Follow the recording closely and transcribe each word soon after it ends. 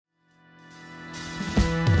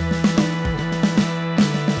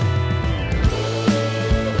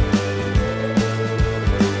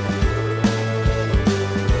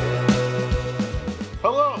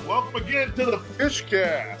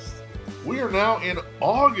Fishcast. We are now in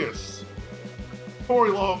August.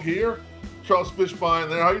 Corey Long here. Charles Fishbein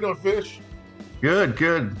there. How you doing, Fish? Good.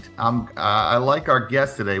 I like our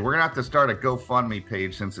guest today. We're gonna have to start a GoFundMe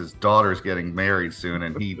page since his daughter's getting married soon,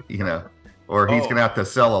 and he's gonna have to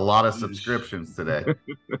sell a lot of subscriptions today.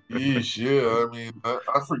 Yeesh, yeah. I mean,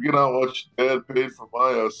 I forget how much Dad paid for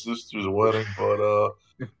my sister's wedding, but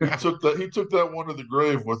he took that one to the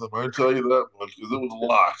grave with him. I tell you that much, because it was a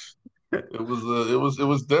lot. It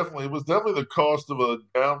was definitely the cost of a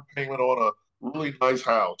down payment on a really nice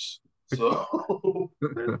house. So,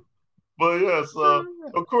 but yes, of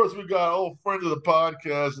course we got old friend of the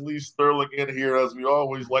podcast, Lee Sterling, in here, as we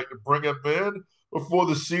always like to bring him in before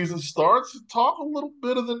the season starts and talk a little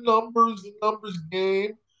bit of the numbers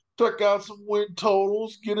game, check out some win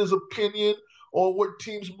totals, get his opinion on what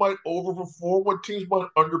teams might overperform, what teams might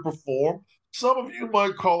underperform. Some of you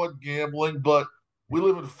might call it gambling, but we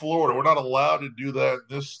live in Florida. We're not allowed to do that in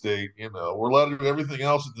this state. We're allowed to do everything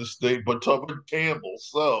else in this state but talk about gamble.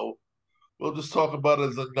 So we'll just talk about it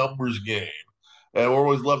as a numbers game. And we're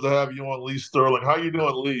always love to have you on, Lee Sterling. How you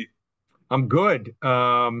doing, Lee? I'm good.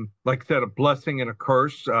 Like I said, a blessing and a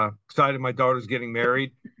curse. Excited my daughter's getting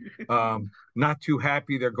married. Not too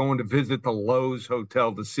happy they're going to visit the Lowe's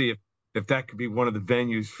Hotel to see if that could be one of the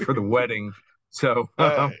venues for the wedding. So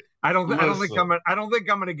I don't think I'm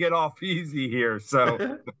gonna get off easy here. So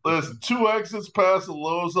listen, 2 exits past the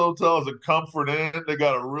Lowe's Hotel is a Comfort Inn. They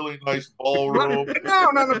got a really nice ballroom.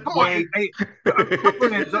 No, come on. Hey,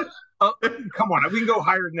 Comfort Inn's come on, we can go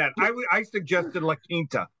higher than that. I suggested La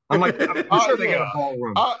Quinta. I'm sure they got a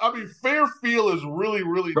ballroom. I mean, Fairfield is really,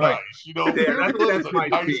 really right. Nice. Fairfield is a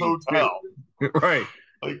nice hotel. Right.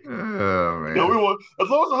 Like, we want, as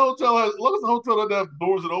long as the hotel doesn't have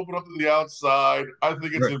doors that open up to the outside, I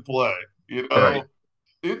think it's in play. Right.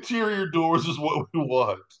 Interior doors is what we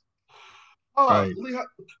want. Right. Lee,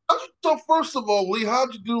 so first of all, Lee,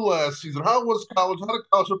 how'd you do last season? How was college? How did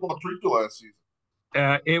college football treat you last season?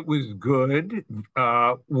 It was good.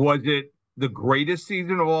 Was it the greatest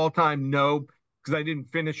season of all time? No, because I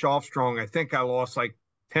didn't finish off strong. I think I lost like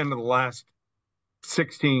 10 of the last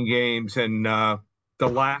 16 games, and the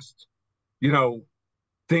last,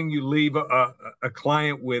 thing you leave a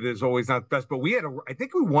client with is always not the best. But I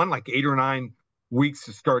think we won like 8 or 9 weeks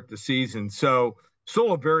to start the season. So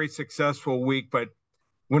still a very successful week. But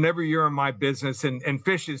whenever you're in my business, and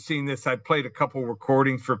Fish has seen this, I played a couple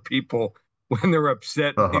recordings for people when they're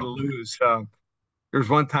upset and they lose. There's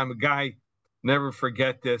one time a guy, never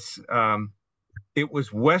forget this. It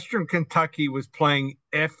was Western Kentucky was playing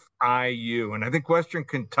FIU, and I think Western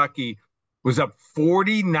Kentucky was up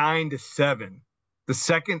 49-7. The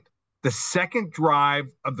second drive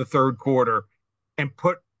of the third quarter, and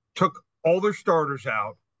took all their starters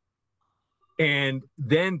out. And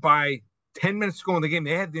then by 10 minutes to go in the game,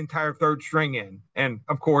 they had the entire third string in. And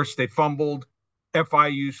of course they fumbled.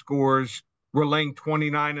 FIU scores. We're laying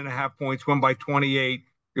 29.5 points, won by 28.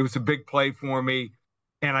 It was a big play for me.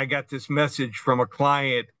 And I got this message from a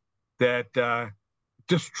client that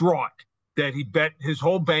distraught that he bet his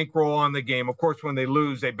whole bankroll on the game. Of course, when they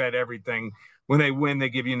lose, they bet everything. When they win, they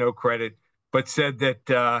give you no credit. But said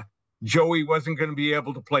that Joey wasn't going to be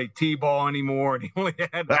able to play t-ball anymore, and he only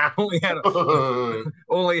had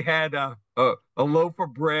a loaf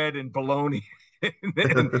of bread and bologna in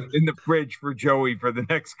the fridge for Joey for the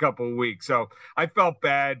next couple of weeks. So I felt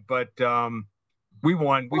bad, but we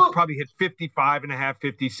won. We probably hit 55.5,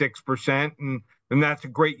 56%, and that's a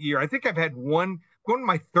great year. I think I've had going to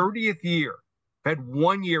my 30th year. I've had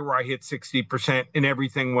 1 year where I hit 60% and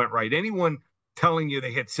everything went right. Anyone telling you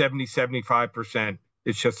they hit 70, 75%,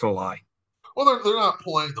 it's just a lie. Well, they're not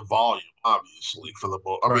playing the volume, obviously, for the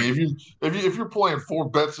most. I mean, if you're playing 4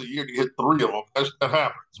 bets a year, you hit 3 of them. That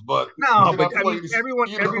happens. But no, but I mean, everyone,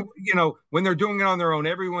 when they're doing it on their own,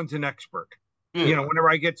 everyone's an expert. Yeah.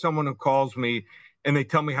 Whenever I get someone who calls me and they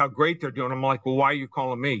tell me how great they're doing, I'm like, well, why are you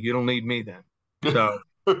calling me? You don't need me then. So,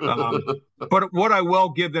 but what I will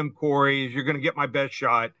give them, Corey, is you're going to get my best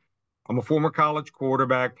shot. I'm a former college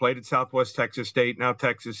quarterback, played at Southwest Texas State, now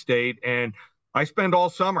Texas State, and I spend all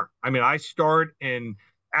summer. I mean, I start, and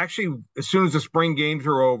actually, as soon as the spring games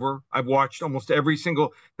are over, I've watched almost every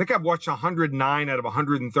single. I think I've watched 109 out of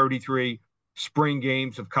 133 spring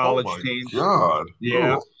games of college teams. Oh my God!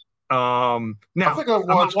 Yeah. Now I think I've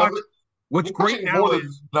watched. What's great now more than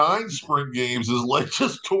 9 spring games is like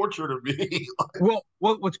just torture to me. Well,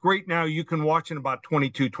 what's great now, you can watch in about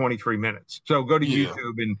 22, 23 minutes. So go to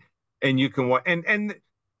YouTube and you can watch. And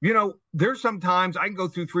there's sometimes I can go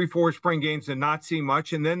through 3, 4 spring games and not see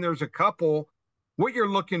much. And then there's a couple. What you're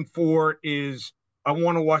looking for is I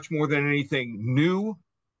want to watch more than anything new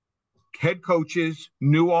head coaches,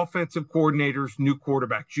 new offensive coordinators, new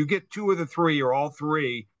quarterbacks. You get two of the three or all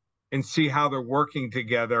three and see how they're working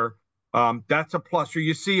together. That's a plus. Or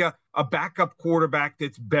you see a backup quarterback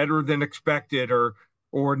that's better than expected or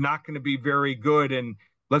not going to be very good. And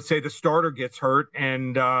let's say the starter gets hurt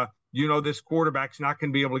and, this quarterback's not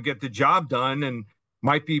going to be able to get the job done and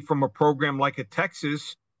might be from a program like a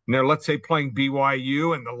Texas. And they're, let's say, playing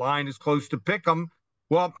BYU and the line is close to pick them.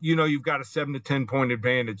 Well, you've got a 7 to 10 point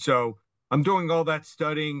advantage. So I'm doing all that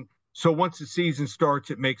studying. So once the season starts,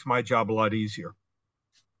 it makes my job a lot easier.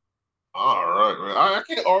 All right, man. I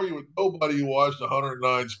can't argue with nobody who watched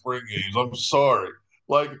 109 spring games. I'm sorry.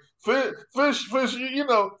 Like Fish, Fish covers Fish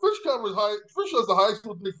does the high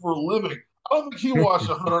school thing for a living. I don't think he watched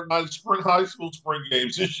 109 high school spring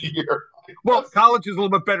games this year. Well, college is a little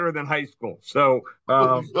bit better than high school, so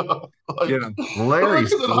Larry's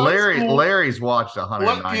watched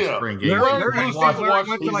 109 spring games.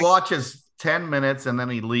 He watches 10 minutes and then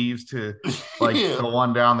he leaves to the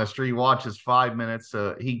one down the street. He watches 5 minutes.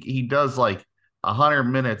 He does like 100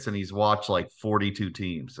 minutes and he's watched like 42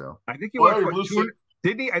 teams. So I think he watched.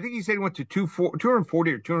 Did he? I think he said he went to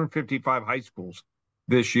 240 or 255 high schools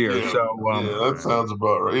this year. Yeah, so that sounds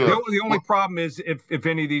about right. Yeah. The only problem is if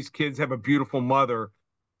any of these kids have a beautiful mother,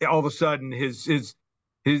 all of a sudden his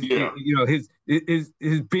being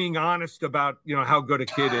honest about how good a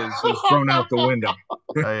kid is thrown out the window.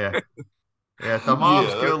 Yeah, if the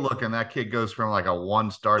mom's good looking, that kid goes from like a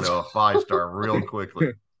 1-star to a 5-star real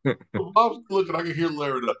quickly. The mom's looking. I can hear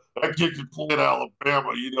Larry. That kid can play in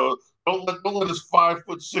Alabama. Don't let his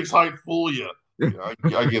 5'6" height fool you. Yeah,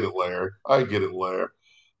 I get it, Larry. I get it, Larry.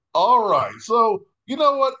 All right, so you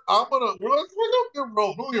know what? We're gonna get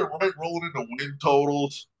rolling into win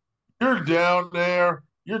totals. You're down there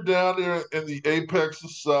in the apex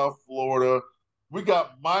of South Florida. We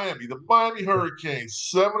got Miami, the Miami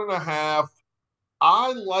Hurricanes, 7.5.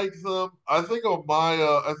 I like them. I think on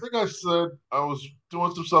I think I said I was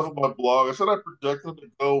doing some stuff on my blog. I said I project them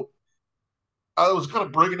to go. I was kind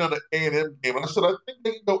of breaking down the A&M game, and I said I think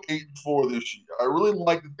they can go 8-4 this year. I really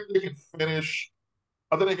like. I think they can finish.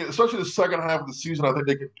 I think they can, especially the second half of the season. I think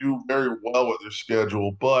they can do very well with their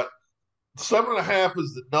schedule. But 7.5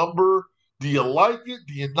 is the number. Do you like it?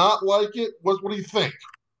 Do you not like it? What do you think?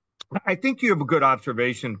 I think you have a good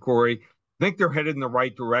observation, Corey. I think they're headed in the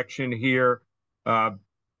right direction here.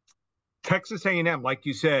 Texas A&M, like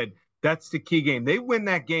you said, that's the key game. They win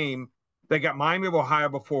that game. They got Miami of Ohio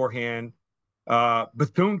beforehand,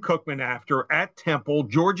 Bethune-Cookman after, at Temple,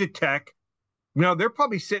 Georgia Tech. They're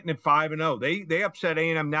probably sitting at 5-0. They upset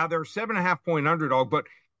A&M. Now they're a 7.5-point underdog. But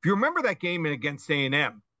if you remember that game against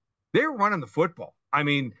A&M, they were running the football. I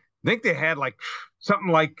mean, I think they had something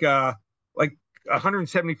like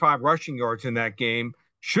 175 rushing yards in that game.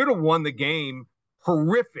 Should have won the game.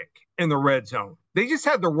 Horrific in the red zone. They just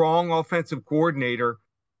had the wrong offensive coordinator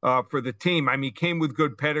for the team. I mean, came with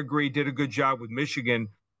good pedigree, did a good job with Michigan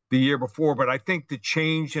the year before. But I think the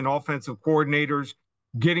change in offensive coordinators,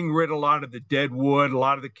 getting rid of a lot of the dead wood, a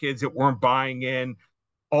lot of the kids that weren't buying in,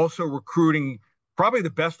 also recruiting probably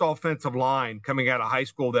the best offensive line coming out of high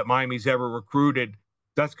school that Miami's ever recruited.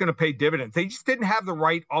 That's going to pay dividends. They just didn't have the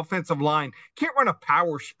right offensive line. Can't run a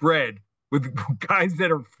power spread with guys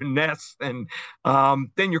that are finesse, and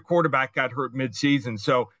then your quarterback got hurt midseason.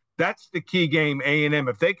 So that's the key game, A&M.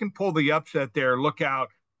 If they can pull the upset there, look out.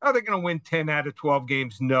 Are they going to win 10 out of 12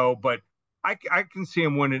 games? No, but I can see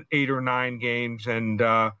them winning 8 or 9 games, and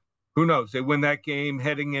who knows? They win that game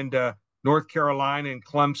heading into North Carolina and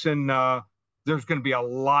Clemson. There's going to be a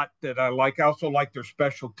lot that I like. I also like their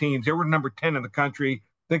special teams. They were number 10 in the country.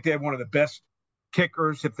 I think they have one of the best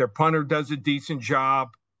kickers. If their punter does a decent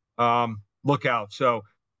job, look out. So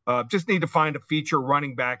just need to find a feature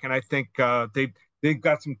running back, and I think they've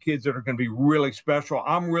got some kids that are going to be really special.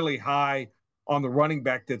 I'm really high on the running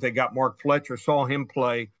back that they got, Mark Fletcher. Saw him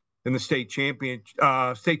play in the state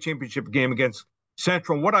championship game against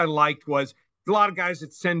Central. And what I liked was a lot of guys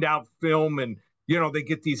that send out film and, they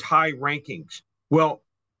get these high rankings. Well,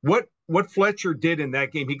 what Fletcher did in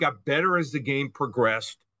that game, he got better as the game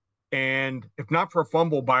progressed. And if not for a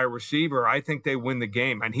fumble by a receiver, I think they win the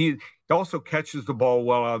game. And he also catches the ball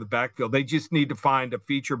well out of the backfield. They just need to find a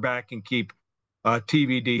feature back and keep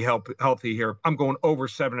TVD healthy here. I'm going over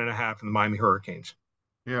 7.5 in the Miami Hurricanes.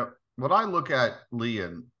 Yeah. What I look at, Lee,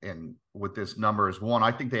 and with this number is, one,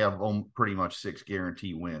 I think they have pretty much 6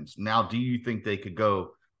 guaranteed wins. Now, do you think they could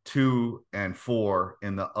go 2-4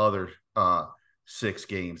 in the other 6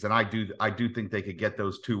 games? And I do think they could get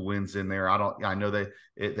those 2 wins in there. I know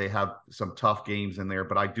they have some tough games in there,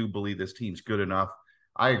 but I do believe this team's good enough.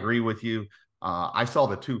 I agree with you. I saw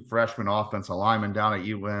the two freshman offensive linemen down at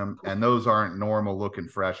UM, and those aren't normal looking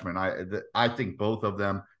freshmen. I think both of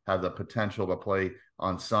them have the potential to play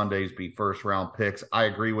on Sundays, be first round picks. I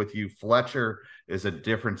agree with you. Fletcher is a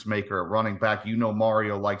difference maker at running back. You know,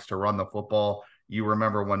 Mario likes to run the football. You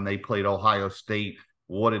remember when they played Ohio State.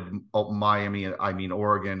 What did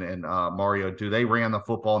Oregon and Mario do? They ran the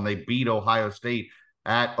football and they beat Ohio State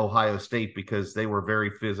at Ohio State because they were very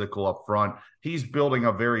physical up front. He's building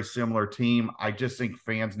a very similar team. I just think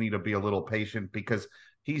fans need to be a little patient because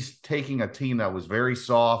he's taking a team that was very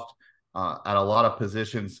soft at a lot of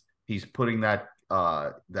positions. He's putting that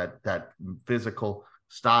physical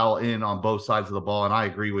style in on both sides of the ball. And I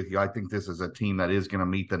agree with you. I think this is a team that is going to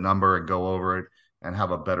meet the number and go over it and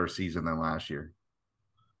have a better season than last year.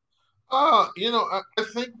 I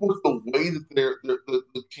think with the way that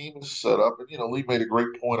the team is set up, and Lee made a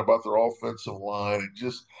great point about their offensive line and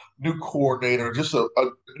just new coordinator, just a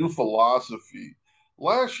new philosophy.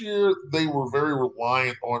 Last year, they were very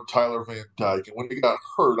reliant on Tyler Van Dyke, and when he got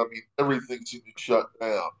hurt, everything seemed to shut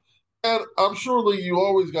down. And I'm sure, Lee, you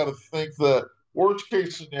always got to think that worst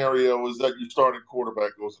case scenario is that your starting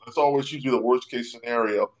quarterback goes. That's always usually the worst case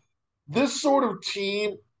scenario. This sort of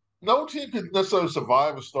team, no team can necessarily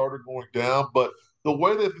survive a starter going down, but the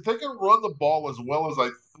way that if they can run the ball as well as I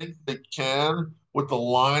think they can with the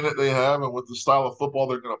line that they have and with the style of football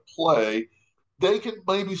they're going to play, they can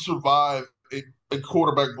maybe survive a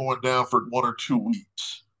quarterback going down for 1 or 2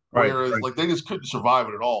 weeks. Whereas, like, they just couldn't survive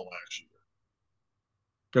it at all last year.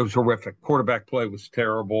 It was horrific. Quarterback play was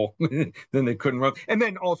terrible. Then they couldn't run. And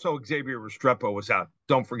then also Xavier Restrepo was out.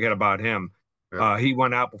 Don't forget about him. Yeah. He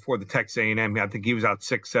went out before the Texas A&M. I think he was out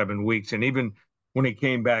 6-7 weeks. And even when he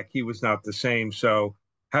came back, he was not the same. So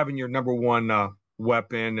having your number one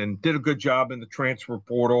weapon, and did a good job in the transfer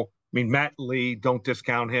portal. Matt Lee, don't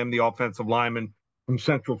discount him, the offensive lineman from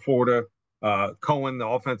Central Florida. Cohen, the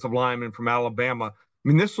offensive lineman from Alabama.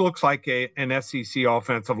 This looks like an SEC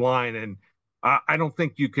offensive line. And I don't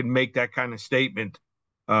think you could make that kind of statement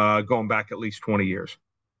going back at least 20 years.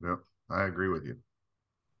 Yep, I agree with you.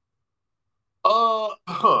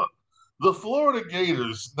 The Florida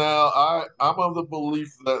Gators. Now, I'm of the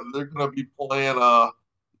belief that they're going to be playing.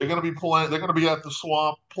 They're going to be at the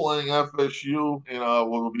Swamp playing FSU. What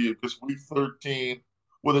will be this week 13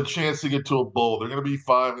 with a chance to get to a bowl. They're going to be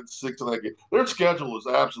 5-6 in that game. Their schedule is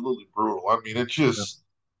absolutely brutal. It's just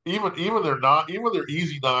even their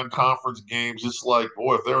easy non-conference games. It's like,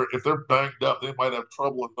 boy, if they're banged up, they might have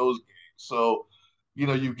trouble in those games. So.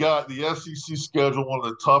 You've got the SEC schedule, one of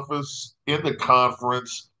the toughest in the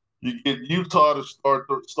conference. You get Utah to start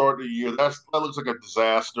the year. That looks like a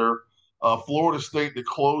disaster. Florida State to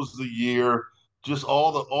close the year. Just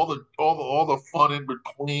all the fun in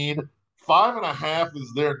between. 5.5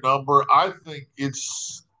 is their number. I think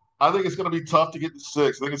it's going to be tough to get to 6.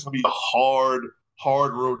 I think it's going to be a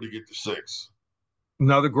hard road to get to 6.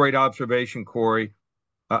 Another great observation, Corey.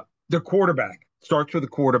 The quarterback starts with the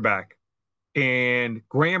quarterback. And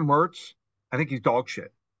Graham Mertz, I think he's dog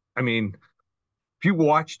shit. If you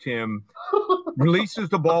watched him, releases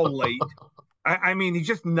the ball late. He's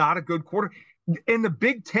just not a good quarterback. In the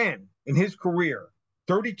Big Ten, in his career,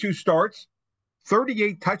 32 starts,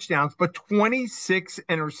 38 touchdowns, but 26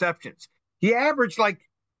 interceptions. He averaged like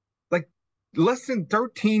less than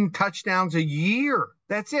 13 touchdowns a year.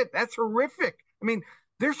 That's it. That's horrific.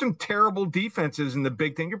 There's some terrible defenses in the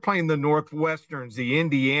Big Ten. You're playing the Northwesterns, the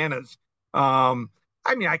Indianas.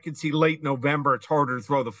 I could see late November, it's harder to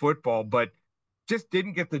throw the football, but just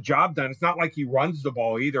didn't get the job done. It's not like he runs the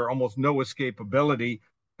ball either, almost no escapability.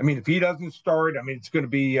 If he doesn't start, it's going to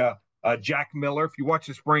be Jack Miller. If you watch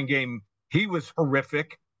the spring game, he was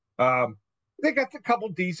horrific. They got a couple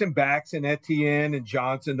decent backs in Etienne and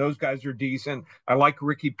Johnson. Those guys are decent. I like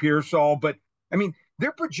Ricky Pearsall, but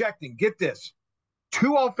they're projecting, get this,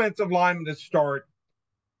 2 offensive linemen to start.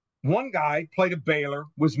 One guy played at Baylor,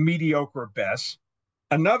 was mediocre at best.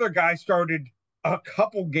 Another guy started a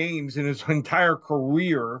couple games in his entire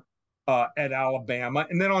career at Alabama.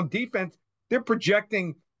 And then on defense, they're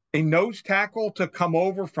projecting a nose tackle to come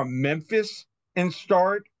over from Memphis and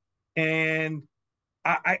start. And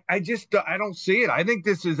I don't see it. I think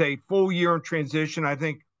this is a full year in transition. I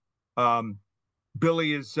think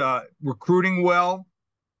Billy is recruiting well.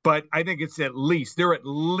 But I think they're at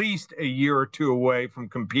least a year or 2 away from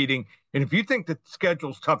competing. And if you think the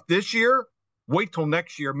schedule's tough this year, wait till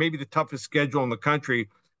next year, maybe the toughest schedule in the country,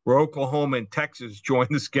 where Oklahoma and Texas join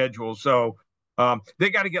the schedule. So they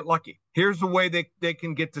got to get lucky. Here's the way they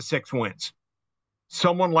can get to 6 wins.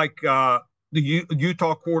 Someone like the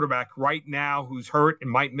Utah quarterback right now who's hurt and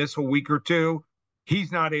might miss a week or 2,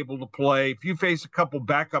 he's not able to play. If you face a couple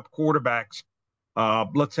backup quarterbacks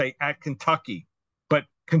let's say at Kentucky, but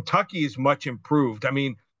Kentucky is much improved. I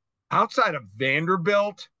mean, outside of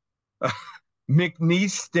Vanderbilt,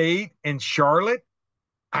 McNeese State, and Charlotte,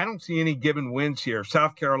 I don't see any given wins here.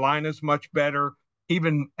 South Carolina's much better.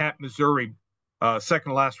 Even at Missouri,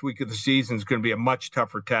 second last week of the season is going to be a much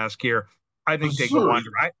tougher task here. I think they go under.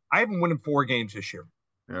 I haven't won in 4 games this year.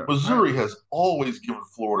 Yeah. Missouri has always given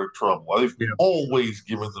Florida trouble. They've always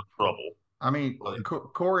given them trouble. I mean,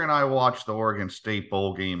 Corey and I watched the Oregon State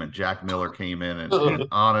bowl game, and Jack Miller came in, and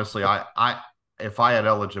honestly, if I had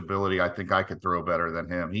eligibility, I think I could throw better than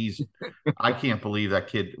him. I can't believe that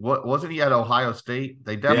kid. What wasn't he at Ohio State?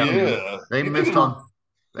 They definitely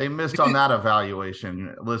they missed on that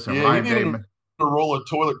evaluation. Listen, Ryan Day a roll of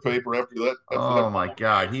toilet paper after that. Oh my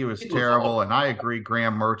God, he was terrible. And I agree,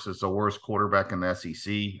 Graham Mertz is the worst quarterback in the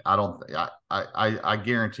SEC. I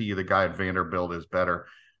guarantee you the guy at Vanderbilt is better.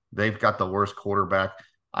 They've got the worst quarterback.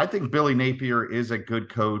 I think Billy Napier is a good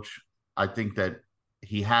coach. I think that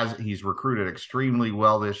he's recruited extremely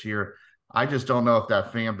well this year. I just don't know if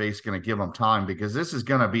that fan base is going to give him time, because this is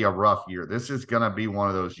going to be a rough year. This is going to be one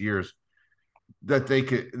of those years that they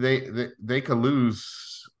could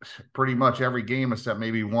lose pretty much every game except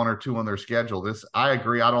maybe 1 or 2 on their schedule. I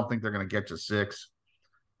agree. I don't think they're going to get to 6.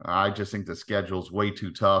 I just think the schedule's way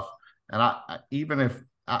too tough. And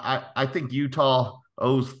I think Utah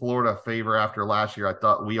owes Florida a favor after last year.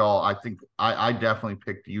 I definitely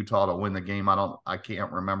picked Utah to win the game. I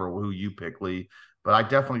can't remember who you picked, Lee, but I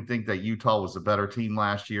definitely think that Utah was a better team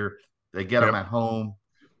last year. They get them at home.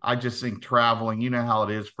 I just think traveling, you know how it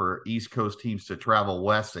is for East Coast teams to travel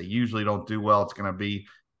west. They usually don't do well. It's going to be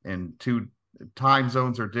in 2 time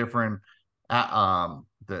zones are different.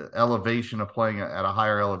 The elevation of playing at a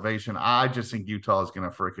higher elevation. I just think Utah is going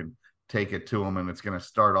to freaking take it to them, and it's going to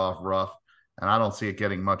start off rough. And I don't see it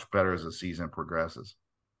getting much better as the season progresses.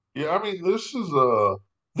 Yeah, I mean, this is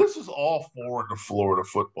all foreign to Florida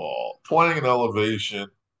football. Playing an elevation,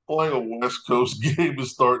 playing a West Coast game to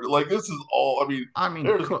start. Like, this is all. I mean,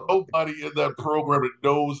 there's nobody in that program that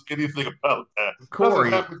knows anything about that. Corey,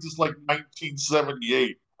 it happened just like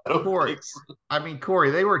 1978.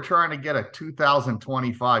 Corey, they were trying to get a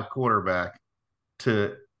 2025 quarterback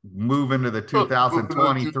to move into the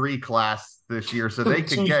 2023 class this year, so they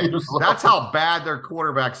could get. That's how bad their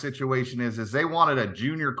quarterback situation is they wanted a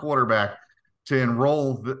junior quarterback to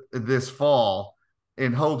enroll this fall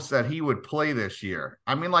in hopes that he would play this year.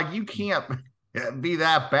 I mean, like, you can't be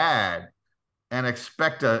that bad and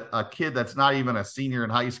expect a kid that's not even a senior in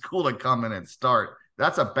high school to come in and start.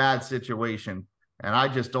 That's a bad situation, and I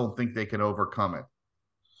just don't think they can overcome it.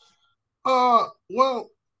 Well,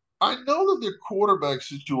 I know that their quarterback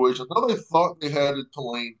situation, I know they thought they had a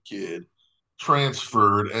Tulane kid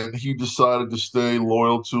transferred, and he decided to stay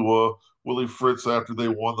loyal to Willie Fritz after they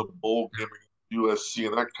won the bowl game against USC,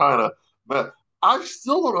 and that kind of I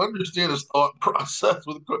still don't understand his thought process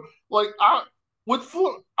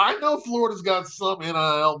I know Florida's got some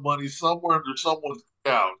NIL money somewhere under someone's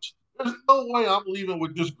couch. There's no way I'm leaving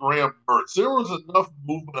with just Graham Mertz. There was enough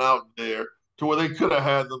movement out there to where they could have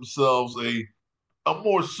had themselves a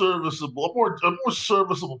more serviceable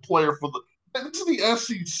player for the. This is the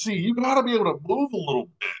SEC. You got to be able to move a little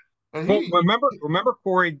bit. And remember,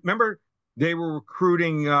 Corey. Remember, they were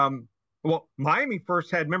recruiting. Miami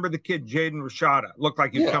first had. Remember the kid Jaden Rashada looked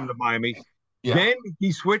like he'd come to Miami. Yeah. Then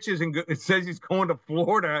he switches and it says he's going to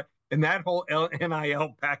Florida, and that whole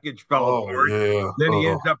NIL package fell apart. Yeah. Then he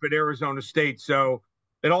ends up at Arizona State. So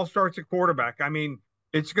it all starts at quarterback. I mean,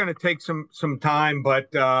 it's going to take some time,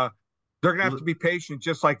 but they're going to have to be patient,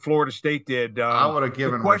 just like Florida State did. I would have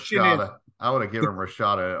given Rashada. I would have given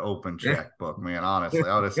Rashada an open checkbook, man. Honestly,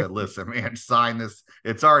 I would have said, "Listen, man, sign this.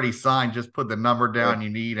 It's already signed. Just put the number down you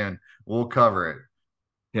need, and we'll cover it."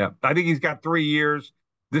 Yeah, I think he's got 3 years.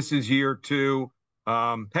 This is year 2.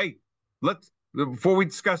 Hey, before we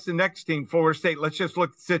discuss the next team, Florida State, let's just look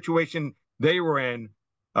at the situation they were in.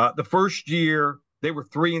 The first year they were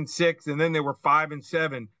 3-6, and then they were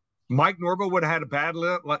 5-7. Mike Norvell would have had a bad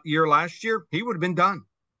year last year. He would have been done.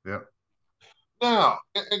 Yeah. Now,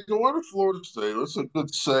 and going to Florida State, that's a good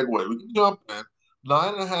segue. We can jump in.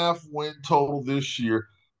 9.5 win total this year.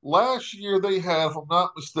 Last year they had, if I'm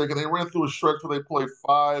not mistaken, they ran through a stretch where they played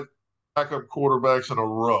 5 backup quarterbacks in a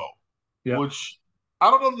row, which I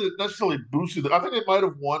don't know if it necessarily boosted them. I think they might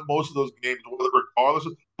have won most of those games regardless,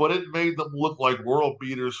 but it made them look like world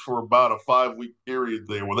beaters for about a 5-week period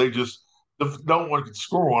there where no one could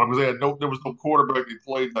score on them because there was no quarterback they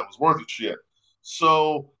played that was worth a shit.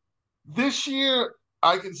 So this year,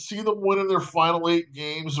 I can see them winning their final 8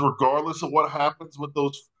 games regardless of what happens with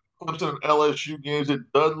those Clemson and LSU games. It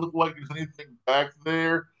doesn't look like there's anything back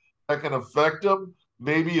there. that can affect them.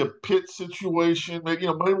 Maybe a Pitt situation, maybe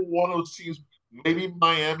maybe one of those teams, maybe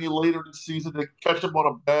Miami later this season to catch them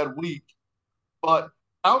on a bad week. But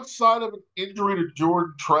outside of an injury to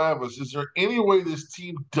Jordan Travis, is there any way this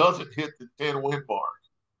team doesn't hit the 10-win mark?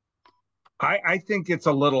 I think it's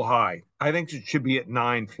a little high. I think it should be at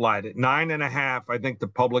 9 flat. At 9.5, I think the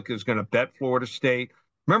public is going to bet Florida State.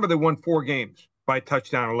 Remember, they won 4 games by a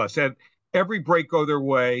touchdown or less. Had every break go their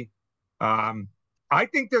way. I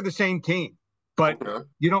think they're the same team. But,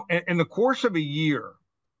 Okay. In the course of a year,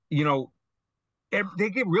 they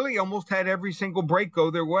get really almost had every single break go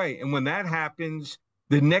their way. And when that happens,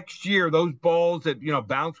 the next year, those balls that,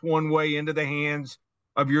 bounce one way into the hands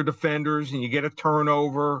of your defenders and you get a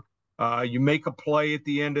turnover, you make a play at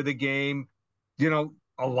the end of the game,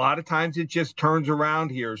 a lot of times it just turns around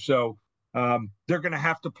here. So they're going to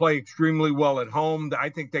have to play extremely well at home. I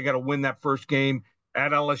think they got to win that first game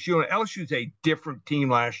at LSU. And LSU's a different team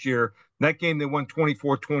last year. That game, they won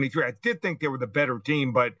 24-23. I did think they were the better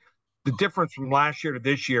team, but the difference from last year to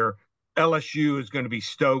this year, LSU is going to be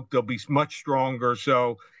stoked. They'll be much stronger.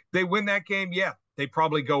 So they win that game. Yeah, they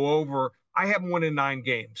probably go over. I have them winning 9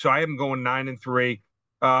 games. So I have them going 9-3.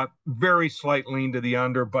 Very slight lean to the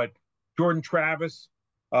under, but Jordan Travis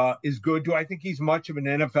is good. Do I think he's much of an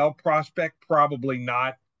NFL prospect? Probably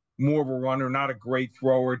not. More of a runner, not a great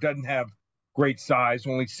thrower. Doesn't have great size,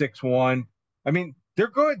 only 6'1". I mean, they're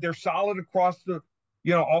good. They're solid across the,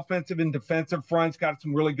 offensive and defensive fronts. Got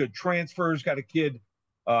some really good transfers. Got a kid,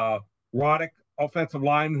 Roddick, offensive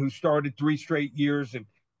lineman, who started 3 straight years in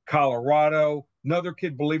Colorado. Another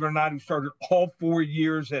kid, believe it or not, who started all 4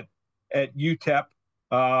 years at UTEP.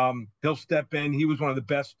 He'll step in. He was one of the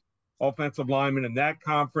best offensive linemen in that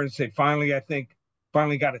conference. They finally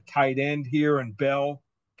got a tight end here in Bell.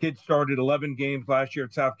 Kid started 11 games last year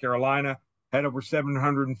at South Carolina, had over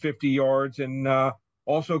 750 yards, and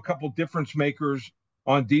also a couple difference makers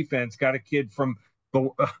on defense. Got a kid from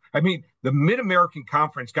the Mid-American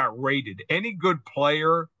Conference got rated. Any good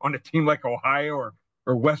player on a team like Ohio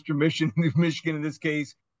or Western Michigan in this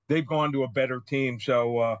case, they've gone to a better team.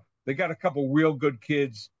 So they got a couple real good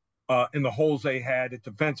kids in the holes they had at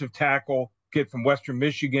defensive tackle, kid from Western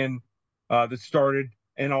Michigan that started,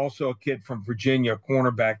 and also a kid from Virginia,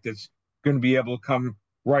 cornerback, that's going to be able to come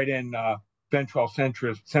right in Ventrell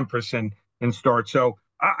Semprus and start. So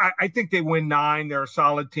I think they win 9. They're a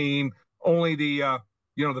solid team. Only the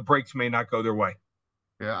breaks may not go their way.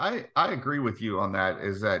 Yeah, I agree with you on that.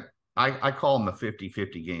 Is that I call them the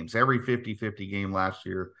 50-50 games. Every 50-50 game last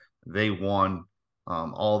year, they won.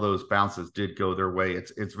 All those bounces did go their way.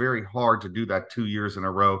 It's very hard to do that 2 years in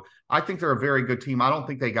a row. I think they're a very good team. I don't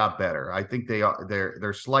think they got better. I think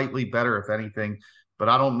they're slightly better, if anything. But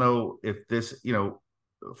I don't know if this,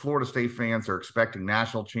 Florida State fans are expecting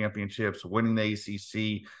national championships, winning the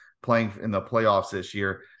ACC, playing in the playoffs this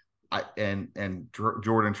year. And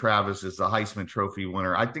Jordan Travis is the Heisman Trophy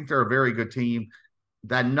winner. I think they're a very good team.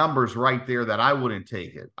 That number's right there that I wouldn't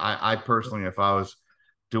take it. I personally, if I was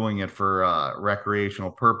doing it for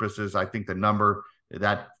recreational purposes, I think the number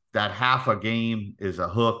that half a game is a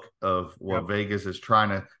hook of what Vegas is trying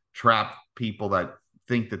to trap people that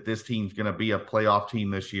think that this team's going to be a playoff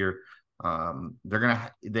team this year.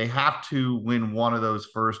 They have to win one of those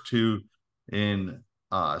first 2 in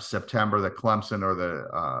September, the Clemson or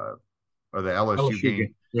the LSU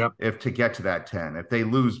game. Yep. If to get to that 10, if they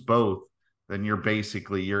lose both, then you're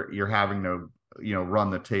basically you're having to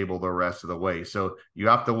run the table the rest of the way. So you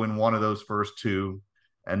have to win one of those first 2,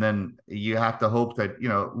 and then you have to hope that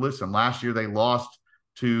listen. Last year they lost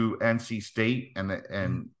to NC State,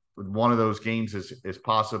 and one of those games is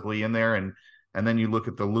possibly in there, and then you look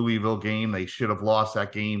at the Louisville game. They should have lost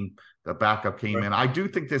that game. The backup came in. I do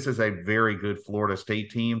think this is a very good Florida State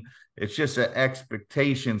team. It's just that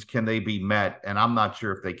expectations, can they be met? And I'm not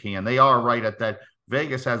sure if they can. They are right at that.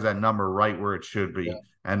 Vegas has that number right where it should be,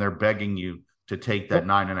 and they're begging you to take that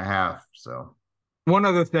 9.5. So one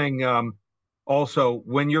other thing, also,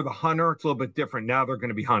 when you're the hunter, it's a little bit different. Now they're going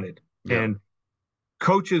to be hunted, and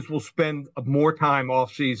coaches will spend more time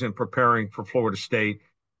off season preparing for Florida State.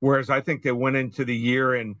 Whereas I think they went into the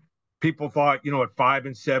year and people thought, at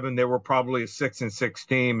 5-7, they were probably a 6-6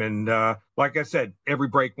 team. And like I said, every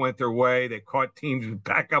break went their way. They caught teams with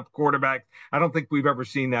backup quarterbacks. I don't think we've ever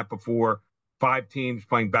seen that before. 5 teams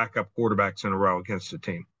playing backup quarterbacks in a row against a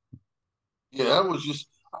team. Yeah,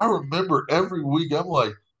 I remember every week I'm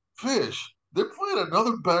like, Fish, they're playing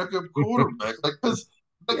another backup quarterback. But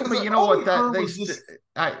you know what?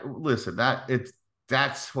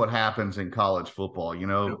 That's what happens in college football.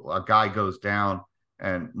 A guy goes down,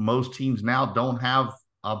 and most teams now don't have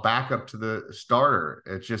a backup to the starter.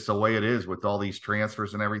 It's just the way it is with all these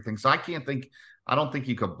transfers and everything. So I don't think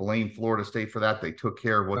you could blame Florida State for that. They took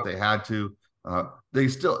care of what they had to. They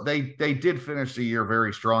did finish the year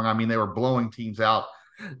very strong. I mean, they were blowing teams out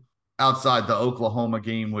outside the Oklahoma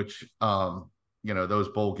game, which those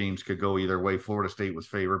bowl games could go either way. Florida State was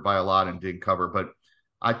favored by a lot and did cover, but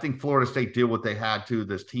I think Florida State did what they had to.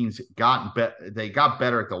 This team's they got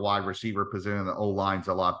better at the wide receiver position. The O-line's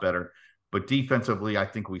a lot better. But defensively, I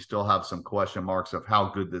think we still have some question marks of how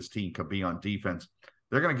good this team could be on defense.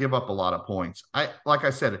 They're going to give up a lot of points. Like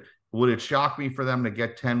I said, would it shock me for them to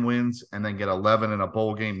get 10 wins and then get 11 in a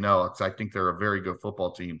bowl game? No, I think they're a very good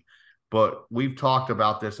football team. But we've talked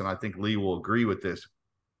about this, and I think Lee will agree with this.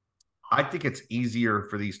 I think it's easier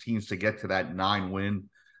for these teams to get to that 9-win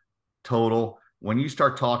total. When you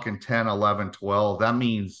start talking 10, 11, 12, that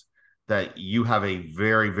means that you have a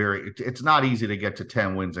it's not easy to get to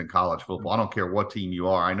 10 wins in college football. I don't care what team you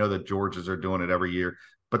are. I know that Georgias are doing it every year,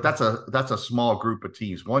 but that's a small group of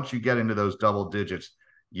teams. Once you get into those double digits,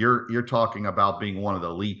 you're talking about being one of the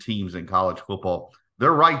elite teams in college football.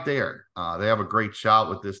 They're right there. They have a great shot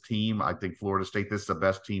with this team. I think Florida State, this is the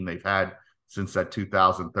best team they've had since that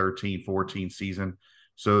 2013-14 season.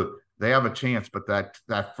 So they have a chance, but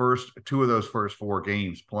that first two of those first four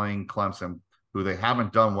games playing Clemson, who they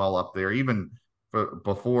haven't done well up there, even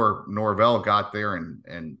before Norvell got there,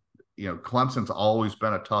 and Clemson's always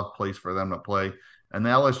been a tough place for them to play. And the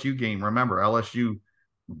LSU game, remember, LSU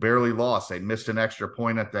barely lost. They missed an extra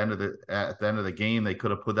point at the end of the game. They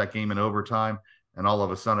could have put that game in overtime, and all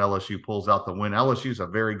of a sudden LSU pulls out the win. LSU's a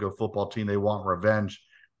very good football team. They want revenge.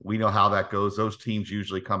 We know how that goes. Those teams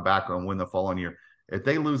usually come back and win the following year. If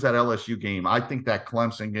they lose that LSU game, I think that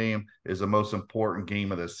Clemson game is the most important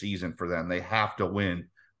game of the season for them. They have to win,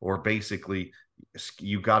 or basically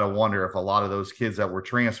you got to wonder if a lot of those kids that were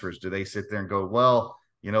transfers, do they sit there and go, well,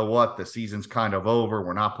 you know what, the season's kind of over.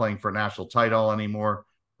 We're not playing for a national title anymore.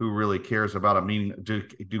 Who really cares about a meeting?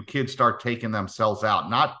 Do kids start taking themselves out,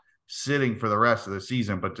 not sitting for the rest of the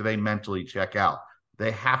season, but do they mentally check out?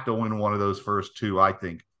 They have to win one of those first two, I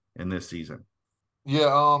think, in this season.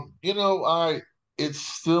 Yeah, it's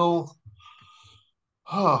still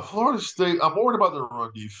Florida State. I'm worried about their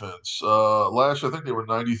run defense. Last year, I think they were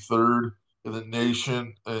 93rd in the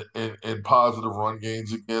nation in positive run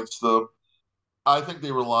gains against them. I think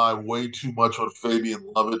they rely way too much on Fabian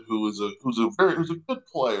Lovett, who's a good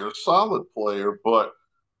player, solid player, but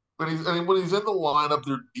when he's in the lineup,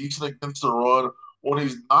 they're decent against the run. When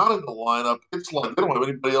he's not in the lineup, it's like they don't have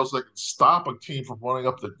anybody else that can stop a team from running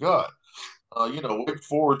up the gut. Wake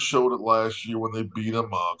Forest showed it last year when they beat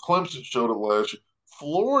them. Clemson showed it last year.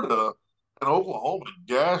 Florida and Oklahoma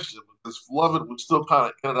gashed him because Lovett was still kind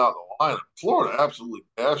of in and out of the lineup. Florida absolutely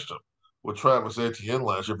gashed him with Travis Etienne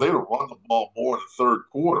last year. If they'd have run the ball more in the third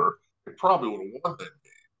quarter, they probably would have won that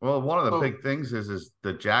game. Well, one of the big things is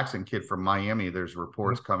the Jackson kid from Miami. There's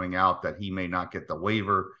reports coming out that he may not get the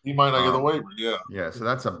waiver. He might not get the waiver, yeah. Yeah, so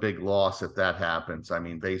that's a big loss if that happens. I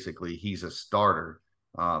mean, basically, he's a starter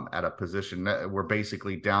at a position. We're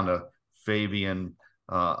basically down to Fabian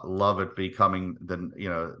Lovett becoming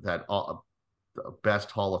that best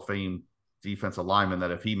Hall of Fame defensive lineman, that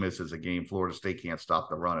if he misses a game, Florida State can't stop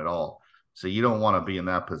the run at all. So you don't want to be in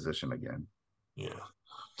that position again. Yeah,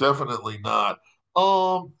 definitely not.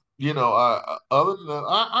 Other than that,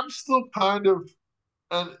 I'm still kind of,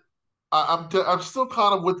 and I'm still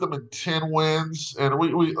kind of with them in 10 wins. And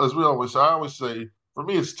we as we always say, I always say, for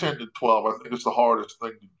me, it's 10 to 12. I think it's the hardest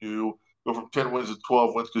thing to do. Go from 10 wins to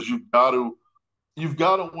 12 wins because you've got to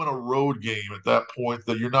win a road game at that point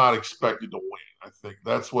that you're not expected to win. I think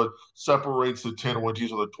that's what separates the 10 win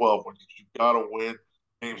teams from the 12 wins. You've got to win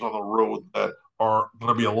games on the road that are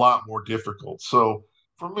going to be a lot more difficult. So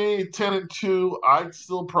for me, 10 and 2, I'd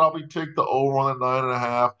still probably take the over on the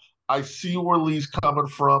 9.5. I see where Lee's coming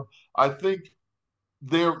from. I think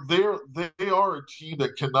they are a team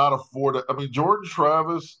that cannot afford it. I mean, Jordan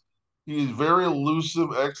Travis, he's very elusive,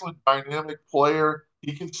 excellent dynamic player.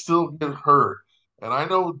 He can still get hurt. And I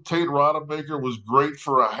know Tate Rodemaker was great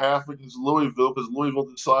for a half against Louisville because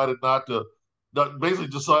Louisville decided not to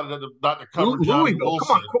cover Johnny Wilson.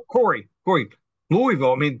 Come on, Corey.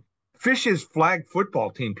 Louisville, I mean, Fish's flag football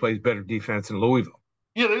team plays better defense than Louisville.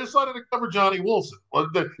 Yeah, they decided to cover Johnny Wilson.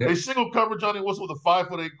 They single covered Johnny Wilson with a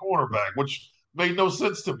 5'8" cornerback, which made no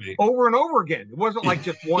sense to me. Over and over again. It wasn't like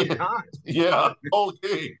just one time. Yeah, whole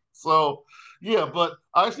game. So, yeah, but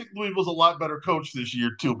I think Louisville's a lot better coach this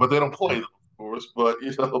year, too. But they don't play them, of course. But,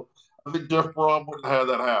 I think Jeff Brom wouldn't have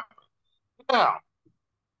that happen. Now,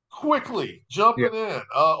 quickly jumping in. No,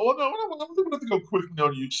 I'm going to go quickly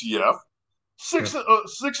on UCF.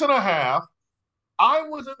 6.5. I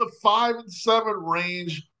was in the 5-7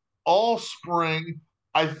 range all spring.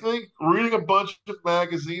 I think reading a bunch of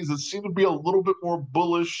magazines that seem to be a little bit more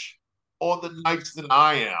bullish on the Knights than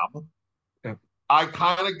I am. Yeah. I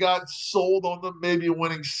kind of got sold on them maybe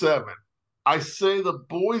winning 7. I say the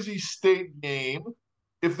Boise State game,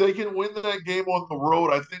 if they can win that game on the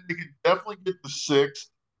road, I think they can definitely get the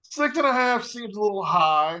 6. 6.5 seems a little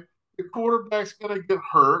high. The quarterback's going to get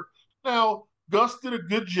hurt. Now, Gus did a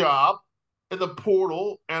good job in the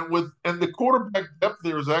portal, and the quarterback depth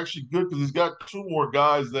there is actually good because he's got 2 more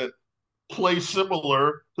guys that play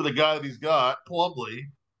similar to the guy that he's got, Plumlee,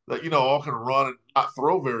 that all can run and not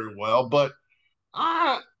throw very well. But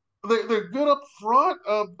they're good up front,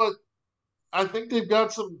 but I think they've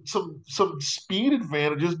got some speed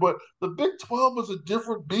advantages. But the Big 12 is a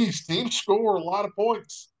different beast. Teams score a lot of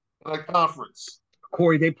points in that conference.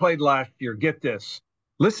 Corey, they played last year. Get this.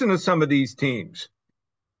 Listen to some of these teams.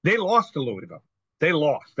 They lost to Louisville. They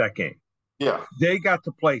lost that game. Yeah. They got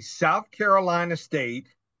to play South Carolina State,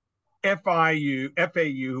 FAU,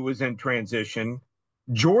 who was in transition,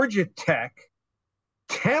 Georgia Tech,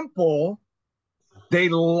 Temple. They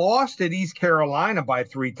lost at East Carolina by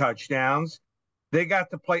 3 touchdowns. They got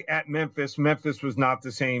to play at Memphis. Memphis was not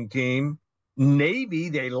the same team. Navy,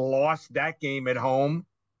 they lost that game at home.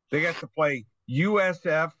 They got to play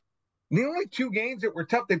USF. The only 2 games that were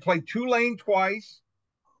tough, they played Tulane twice,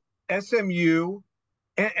 SMU,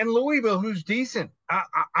 and Louisville, who's decent.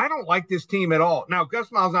 I don't like this team at all. Now, Gus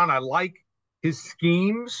Malzahn, I like his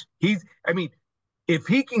schemes. If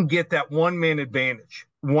he can get that one-man advantage,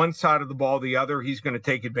 one side of the ball, the other, he's going to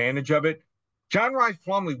take advantage of it. John Rhys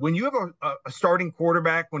Plumlee, when you have a starting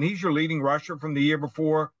quarterback, when he's your leading rusher from the year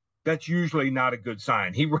before, that's usually not a good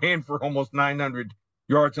sign. He ran for almost 900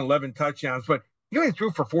 yards and 11 touchdowns, but he only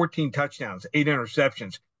threw for 14 touchdowns, 8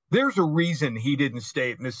 interceptions. There's a reason he didn't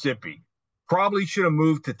stay at Mississippi. Probably should have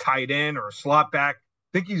moved to tight end or a slot back. I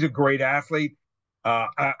think he's a great athlete.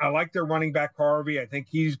 I like their running back, Harvey. I think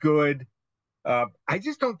he's good. I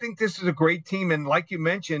just don't think this is a great team. And like you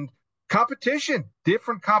mentioned, competition,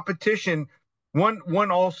 different competition.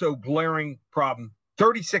 One also glaring problem,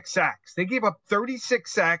 36 sacks. They gave up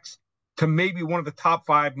 36 sacks to maybe one of the top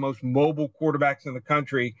 5 most mobile quarterbacks in the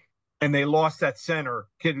country, and they lost that center,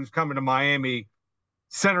 kid who's coming to Miami.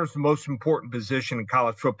 Center's the most important position in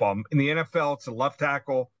college football. In the NFL, it's a left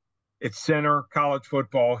tackle. It's center, college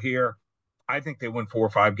football here. I think they win 4 or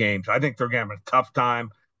 5 games. I think they're going to have a tough time.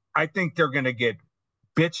 I think they're going to get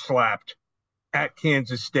bitch slapped at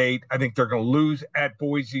Kansas State. I think they're going to lose at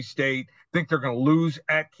Boise State. I think they're going to lose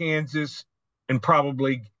at Kansas and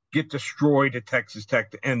probably get destroyed at Texas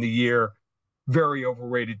Tech to end the year. Very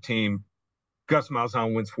overrated team. Gus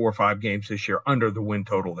Malzahn wins 4 or 5 games this year under the win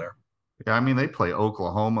total there. Yeah, they play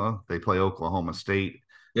Oklahoma. They play Oklahoma State.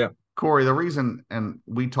 Yeah. Corey, the reason, and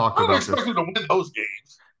we talked about this. I expected to win those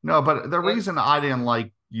games. No, but the reason I didn't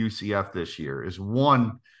like UCF this year is,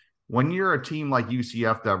 one, when you're a team like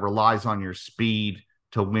UCF that relies on your speed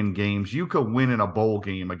to win games, you could win in a bowl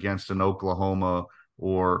game against an Oklahoma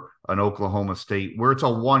or an Oklahoma State where it's a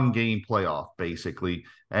 1-game playoff, basically,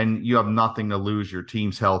 and you have nothing to lose. Your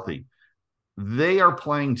team's healthy. They are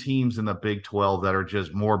playing teams in the Big 12 that are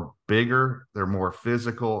just more bigger. They're more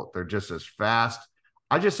physical. They're just as fast.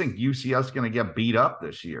 I just think UCF's going to get beat up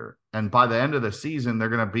this year. And by the end of the season, they're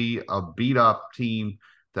going to be a beat up team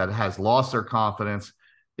that has lost their confidence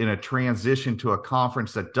in a transition to a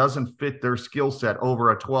conference that doesn't fit their skill set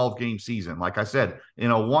over a 12-game season. Like I said,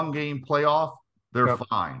 in a 1-game playoff, they're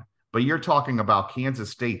fine. But you're talking about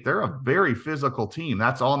Kansas State. They're a very physical team.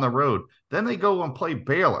 That's on the road. Then they go and play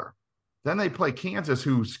Baylor. Then they play Kansas,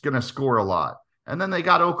 who's going to score a lot. And then they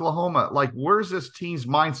got Oklahoma. Like, where's this team's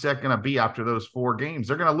mindset going to be after those 4 games?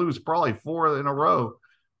 They're going to lose probably 4 in a row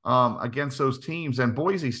against those teams. And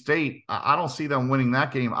Boise State, I don't see them winning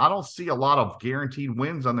that game. I don't see a lot of guaranteed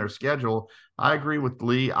wins on their schedule. I agree with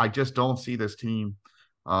Lee. I just don't see this team,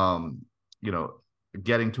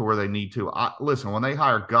 getting to where they need to. Listen, when they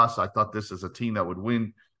hired Gus, I thought this is a team that would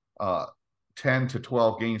win 10 to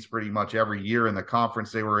 12 games pretty much every year in the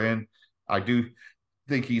conference they were in. I do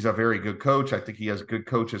think he's a very good coach. I think he has good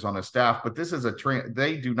coaches on his staff, but this is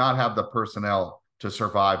they do not have the personnel to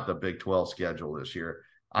survive the Big 12 schedule this year.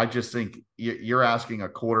 I just think you're asking a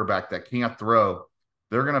quarterback that can't throw.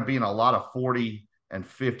 They're going to be in a lot of 40 and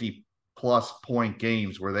 50 plus point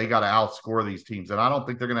games where they got to outscore these teams. And I don't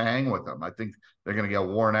think they're going to hang with them. I think they're going to get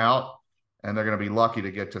worn out and they're going to be lucky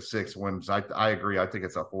to get to 6 wins. I agree. I think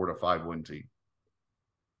it's a 4 to 5 win team.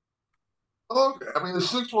 Okay, the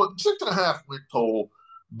 6.5 win total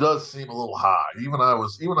does seem a little high. Even I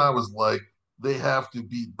was like, they have to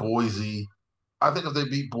beat Boise I think if they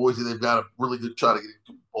beat Boise, they've got a really good shot at getting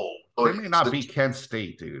to the bowl. They may not beat Kent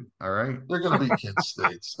State, dude. All right. They're going to beat Kent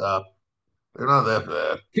State. Stop. They're not that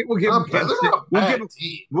bad. We'll give them Kent State.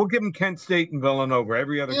 Team. We'll give them Kent State and Villanova.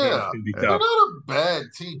 Every other game can be tough. They're not a bad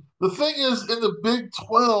team. The thing is, in the Big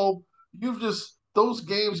 12, those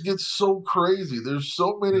games get so crazy. There's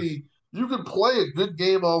so many. You can play a good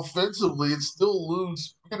game offensively and still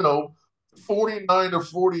lose, 49 to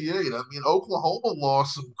 48. I mean, Oklahoma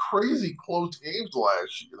lost some crazy close games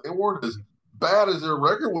last year. They weren't as bad as their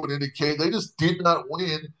record would indicate. They just did not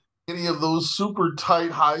win any of those super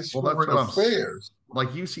tight, high-scoring affairs. Like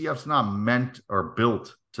UCF's not meant or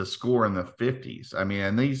built to score in the 50s. I mean,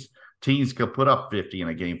 and these teams could put up 50 in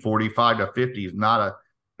a game. 45 to 50 is not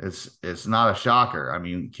a shocker. I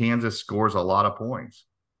mean, Kansas scores a lot of points.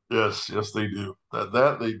 Yes, they do.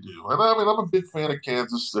 That they do. And I mean, I'm a big fan of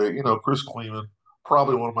Kansas State. Chris Kleeman,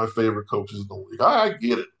 probably one of my favorite coaches in the league. I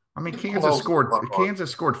get it. I mean, Kansas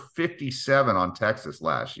scored 57 on Texas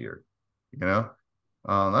last year.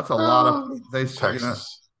 That's a lot of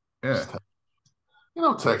Texas. Yeah.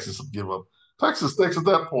 Texas will give up. Texas thinks at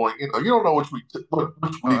that point, you don't know which week.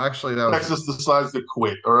 Actually, Texas decides to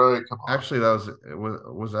quit. All right, come on. Actually,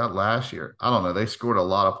 was that last year? I don't know. They scored a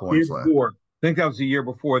lot of points last year. I think that was the year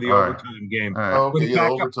before the overtime game. Right. Okay,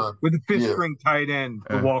 overtime with the fifth-string tight end,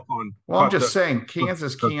 the walk-on. Well, I'm just saying,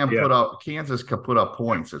 Kansas Kansas could put up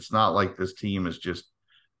points. It's not like this team is just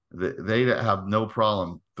they have no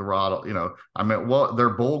problem throttle. Their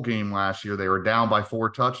bowl game last year, they were down by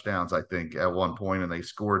 4 touchdowns, I think, at one point, and they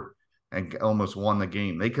scored and almost won the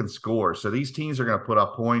game. They can score, so these teams are going to put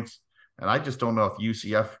up points. And I just don't know if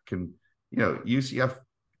UCF can. UCF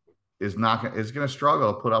is going to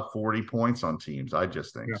struggle to put up 40 points on teams. I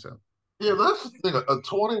just think so. Yeah, that's the thing. A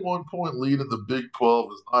 21-point lead in the Big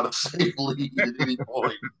 12 is not a safe lead at any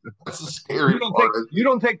point. That's a scary part. You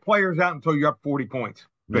don't take players out until you're up 40 points.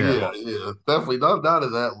 Yeah, definitely not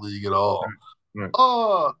in that league at all. Right.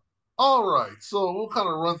 All right. So we'll kind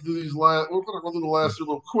of run through these last. We're going to run through the last two a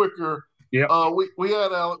little quicker. Yeah. We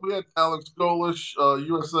had Alex Golesh,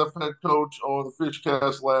 USF head coach, on the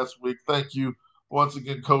Fishcast last week. Thank you once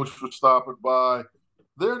again, Coach, for stopping by.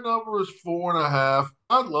 Their number is 4.5.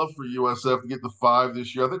 I'd love for USF to get to 5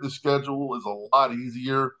 this year. I think the schedule is a lot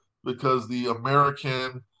easier because the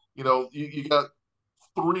American, you got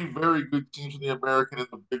 3 very good teams in the American in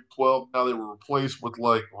the Big 12. Now they were replaced with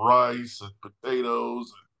like rice and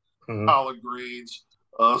potatoes and collard greens.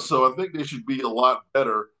 So I think they should be a lot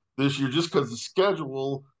better this year just because the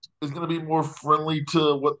schedule is going to be more friendly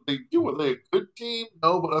to what they do. Are they a good team?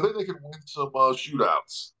 No, but I think they can win some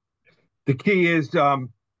shootouts. The key is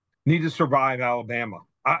need to survive Alabama.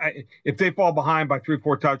 If they fall behind by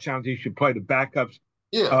 3-4 touchdowns, he should play the backups.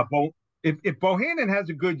 Yeah. If Bohannon has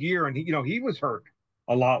a good year, and he was hurt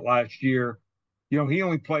a lot last year, he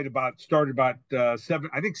only started about 7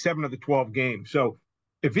 of the 12 games. So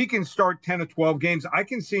if he can start 10 or 12 games, I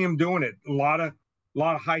can see him doing it. A lot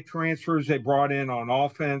of high transfers they brought in on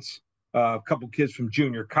offense. A couple kids from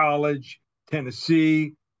junior college,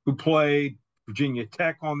 Tennessee, who played. Virginia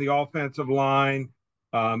Tech on the offensive line.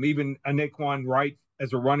 Even a Naquan Wright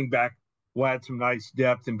as a running back will add some nice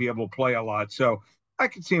depth and be able to play a lot. So I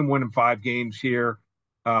could see him winning 5 games here.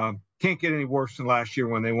 Can't get any worse than last year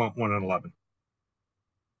when they went 1-11.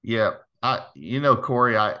 Yeah.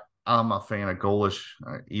 Corey, I'm a fan of Golesh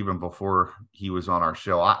even before he was on our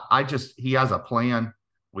show. He has a plan.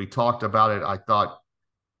 We talked about it. I thought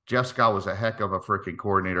Jeff Scott was a heck of a freaking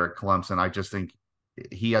coordinator at Clemson. I just think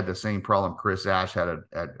he had the same problem Chris Ash had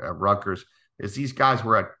at Rutgers. Is these guys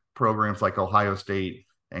were at programs like Ohio State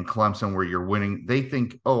and Clemson where you're winning. They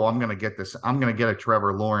think, I'm going to get this. I'm going to get a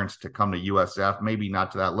Trevor Lawrence to come to USF. Maybe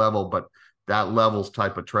not to that level, but that level's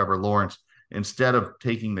type of Trevor Lawrence. Instead of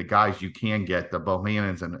taking the guys you can get, the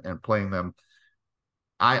Bohannons, and playing them,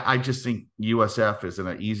 I just think USF is in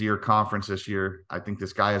an easier conference this year. I think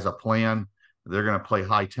this guy has a plan. They're going to play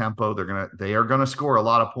high tempo. They are going to score a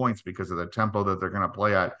lot of points because of the tempo that they're going to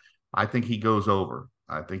play at. I think he goes over.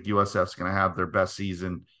 I think USF's going to have their best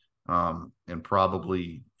season in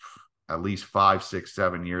probably at least 5, 6,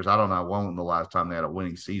 7 years. I don't know when the last time they had a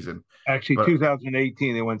winning season. Actually,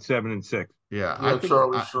 2018 they went 7-6. Yeah, I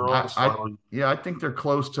think they're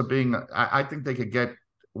close to being. I think they could get.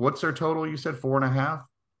 What's their total? You said 4.5.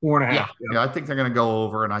 4.5. Yeah, I think they're going to go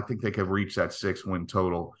over, and I think they could reach that 6-win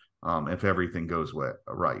total if everything goes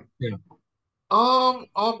right. Yeah.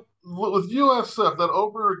 With USF, that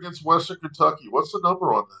opener against Western Kentucky, what's the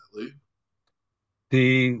number on that, Lee?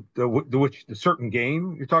 The certain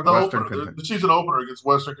game you're talking about? The season opener against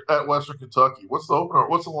Western Kentucky. What's the opener?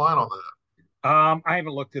 What's the line on that? I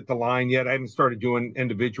haven't looked at the line yet. I haven't started doing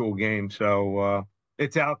individual games, so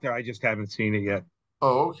it's out there. I just haven't seen it yet.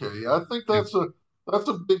 Oh, okay. Yeah, I think that's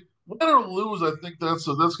a big win or lose. I think that's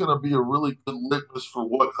going to be a really good litmus for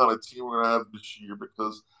what kind of team we're going to have this year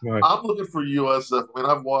because Right. I'm looking for USF. I mean,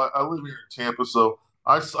 I live here in Tampa, so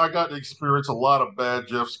I got to experience a lot of bad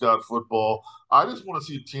Jeff Scott football. I just want to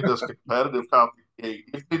see a team that's competitive out the gate.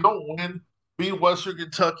 If they don't win, beat Western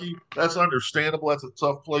Kentucky, that's understandable. That's a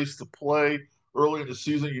tough place to play early in the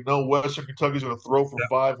season. You know, Western Kentucky's going to throw for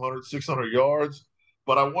 500, 600 yards,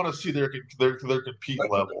 but I want to see their compete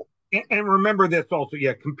level. And remember this also,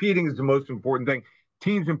 yeah, competing is the most important thing.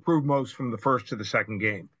 Teams improve most from the first to the second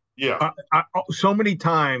game. Yeah. So many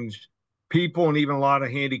times, people and even a lot of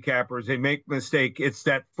handicappers, they make a mistake. It's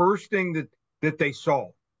that first thing that they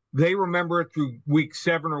saw. They remember it through week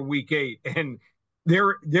 7 or week 8, and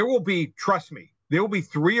there will be, trust me, there will be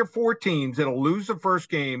 3 or 4 teams that'll lose the first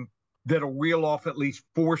game that'll reel off at least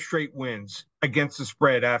 4 straight wins against the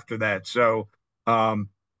spread after that. So,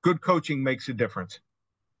 good coaching makes a difference.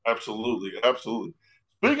 Absolutely, absolutely.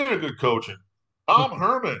 Speaking of good coaching, Tom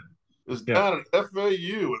Herman is down at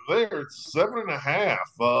FAU, and they're at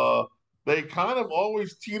 7.5. They kind of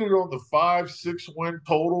always teetered on the 5-6 win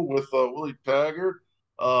total with Willie Taggart.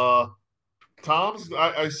 I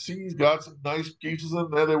see he's got some nice pieces in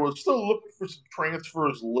there. They were still looking for some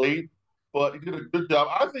transfers late, but he did a good job.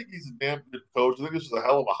 I think he's a damn good coach. I think this is a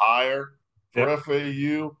hell of a hire for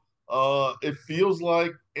FAU. It feels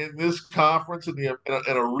like in this conference in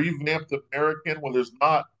a revamped American, where there's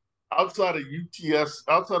not outside of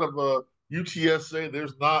UTSA,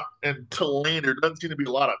 there's not, and Tulane, there doesn't seem to be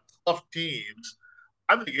a lot of tough teams.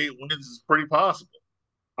 I think 8 wins is pretty possible.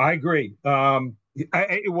 I agree.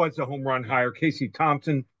 It was a home run hire. Casey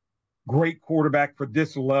Thompson, great quarterback for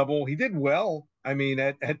this level. He did well. I mean,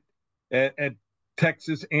 at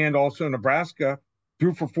Texas and also Nebraska,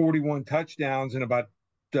 threw for 41 touchdowns and about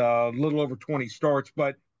a little over 20 starts.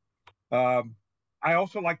 But I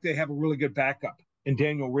also like they have a really good backup. And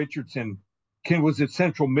Daniel Richardson, was at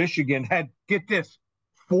Central Michigan, had, get this,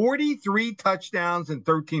 43 touchdowns and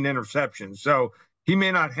 13 interceptions. So he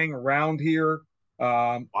may not hang around here.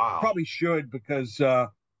 Wow. Probably should, because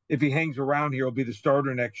if he hangs around here, he'll be the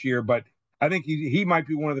starter next year. But I think he might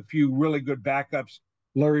be one of the few really good backups.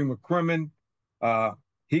 Larry McCrimmon,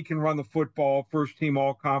 he can run the football. First team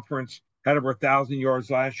all conference, had over 1,000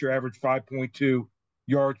 yards last year, averaged 5.2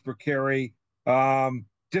 yards per carry.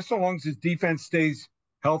 Just so long as his defense stays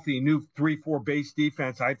healthy, new 3-4 base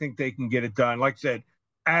defense, I think they can get it done. Like I said,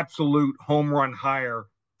 absolute home run hire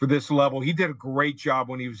for this level. He did a great job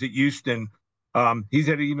when he was at Houston. He's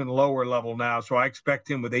at an even lower level now, so I expect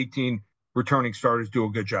him with 18 returning starters to do a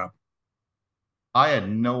good job. I had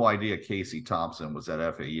no idea Casey Thompson was at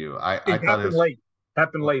FAU. I thought it was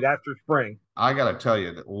happened late after spring. I got to tell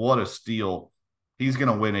you that what a steal. He's going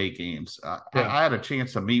to win 8 games. I had a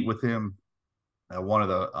chance to meet with him at one of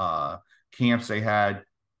the camps they had.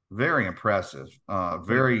 Very impressive,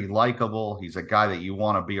 very likable. He's a guy that you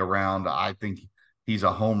want to be around. I think he's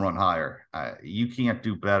a home run hire. You can't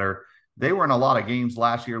do better. They were in a lot of games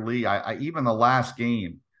last year, Lee. Even the last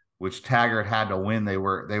game, which Taggart had to win, they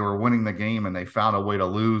were winning the game and they found a way to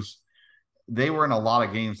lose. They were in a lot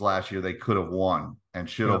of games last year they could have won and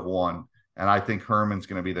should have won. And I think Herman's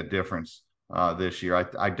going to be the difference this year.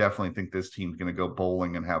 I definitely think this team's going to go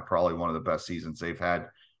bowling and have probably one of the best seasons they've had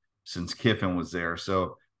since Kiffin was there.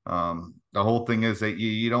 So the whole thing is that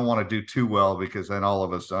you don't want to do too well, because then all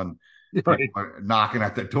of a sudden people are knocking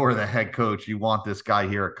at the door of the head coach. You want this guy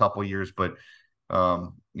here a couple years, but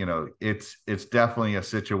it's definitely a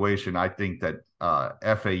situation. I think that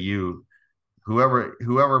FAU,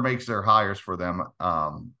 whoever makes their hires for them,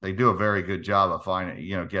 they do a very good job of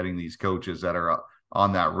finding, getting these coaches that are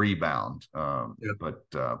on that rebound. But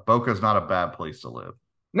Boca's not a bad place to live.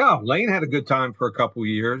 No, Lane had a good time for a couple of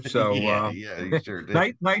years. So he sure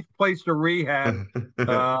did. Nice place to rehab.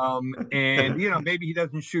 And maybe he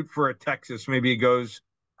doesn't shoot for a Texas. Maybe he goes,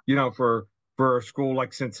 for a school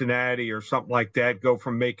like Cincinnati or something like that. Go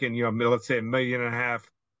from making, let's say $1.5 million,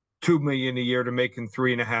 $2 million a year to making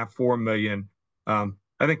 $3.5, $4 million.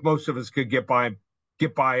 I think most of us could get by on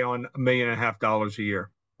 $1.5 million a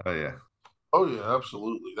year. Oh yeah. Oh yeah,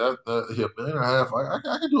 absolutely. That $1.5 million.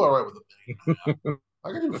 I can do all right with $1.5 million.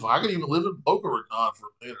 I can even live in Boca Raton for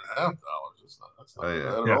 $1.5 million. That's not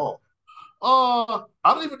bad at all. I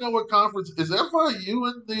don't even know what conference is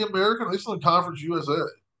FIU in the American. Are they still in Conference USA?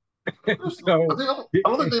 I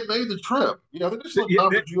don't think they made the trip. I think they're still in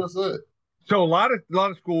Conference USA. So a lot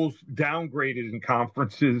of schools downgraded in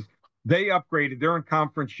conferences. They upgraded. They're in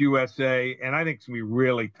Conference USA, and I think it's gonna be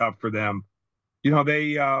really tough for them.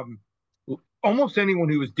 They almost anyone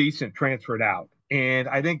who was decent transferred out. And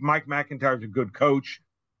I think Mike McIntyre is a good coach.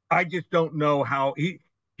 I just don't know how he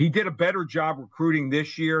did a better job recruiting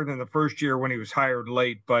this year than the first year when he was hired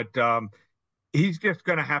late. But he's just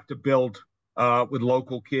going to have to build with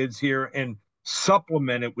local kids here and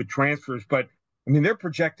supplement it with transfers. But I mean, they're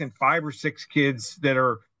projecting 5 or 6 kids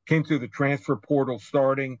that came through the transfer portal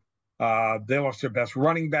starting. They lost their best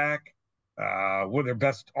running back, one of their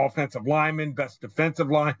best offensive linemen, best defensive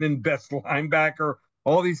lineman, best linebacker.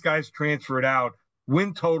 All these guys transferred out.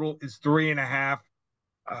 Win total is 3.5.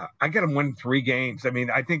 I got them winning 3 games. I mean,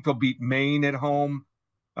 I think they'll beat Maine at home.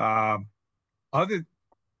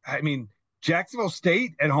 Jacksonville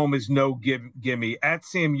State at home is no gimme. At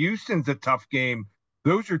Sam Houston's a tough game.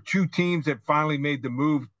 Those are 2 teams that finally made the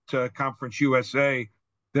move to Conference USA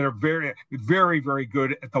that are very, very, very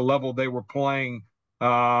good at the level they were playing.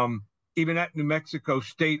 Even at New Mexico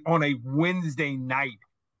State on a Wednesday night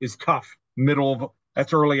is tough.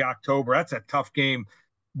 That's early October. That's a tough game.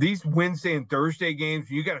 These Wednesday and Thursday games,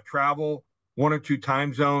 you got to travel 1 or 2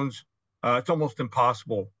 time zones. It's almost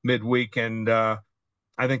impossible midweek, and I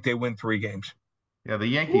think they win 3 games. Yeah, the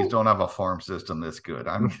Yankees don't have a farm system this good.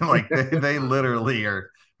 I mean, like they literally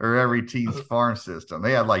are every team's farm system.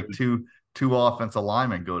 They had like two offensive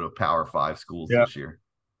linemen go to Power 5 schools this year.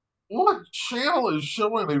 What channel is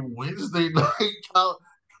showing a Wednesday night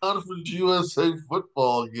Conference USA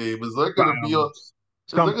football game? Is that going to be on?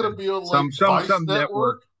 Is that going to be on like some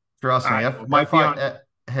network? Trust me,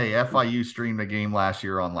 FIU streamed the game last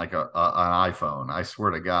year on like an iPhone. I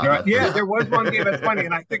swear to God. There was one game that's funny,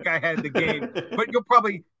 and I think I had the game. But you'll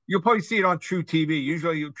probably see it on True TV.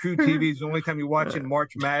 Usually, True TV is the only time you watch in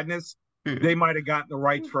March Madness. They might have gotten the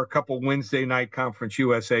rights for a couple Wednesday night Conference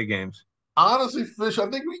USA games. Honestly, Fish, I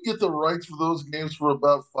think we can get the rights for those games for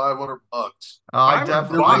about $500. I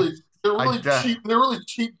definitely. They're really cheap. They're really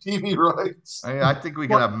cheap TV rights. I think we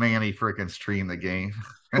can have Manny freaking stream the game.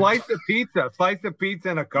 Slice of pizza,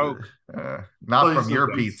 and a Coke. Not from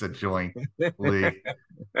your pizza joint, Lee.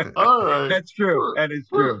 All right, that's true. That is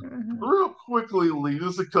true. Real quickly, Lee.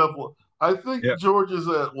 Just a couple. I think Georgia's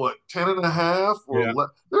at what 10.5 or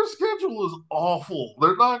their schedule is awful.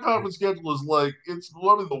 Their non-conference schedule is like it's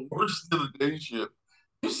one of the worst in the nation.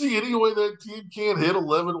 You see any way that team can't hit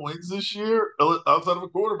 11 wins this year outside of a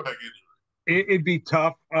quarterback injury? It'd be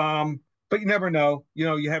tough, but you never know.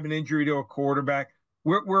 You have an injury to a quarterback.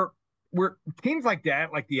 We're teams like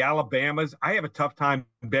that, like the Alabamas. I have a tough time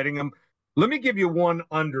betting them. Let me give you one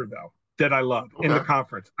under though that I love in the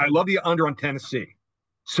conference. I love the under on Tennessee.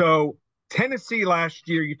 So Tennessee last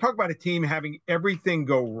year, you talk about a team having everything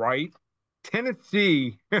go right.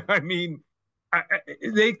 Tennessee, I mean,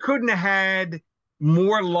 they couldn't have had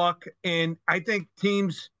more luck. And I think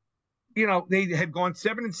teams, they had gone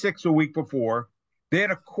 7-6 a week before. They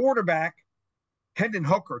had a quarterback, Hendon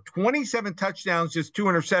Hooker, 27 touchdowns, just 2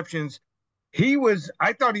 interceptions.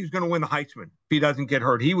 I thought he was going to win the Heisman if he doesn't get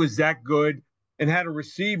hurt. He was that good and had a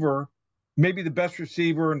receiver, maybe the best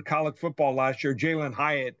receiver in college football last year, Jalen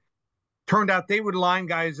Hyatt. Turned out they would line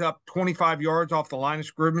guys up 25 yards off the line of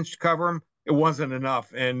scrimmage to cover him. It wasn't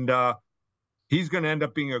enough. And he's going to end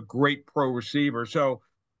up being a great pro receiver. So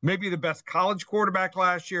maybe the best college quarterback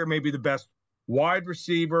last year, maybe the best wide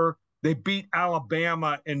receiver. They beat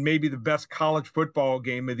Alabama in maybe the best college football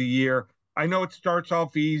game of the year. I know it starts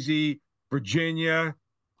off easy, Virginia,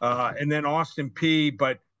 and then Austin Peay.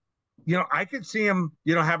 But, I could see him,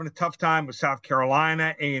 having a tough time with South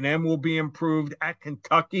Carolina. A&M will be improved. At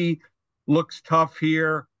Kentucky, looks tough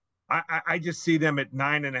here. I just see them at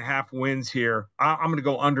 9.5 wins here. I'm going to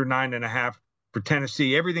go under 9.5 for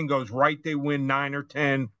Tennessee. Everything goes right. They win 9 or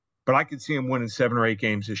 10, but I could see them winning 7 or 8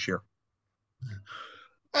 games this year.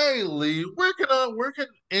 Hey, Lee, where can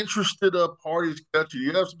interested parties catch you? Do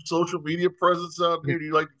you have some social media presence out here? Do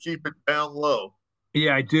you like to keep it down low?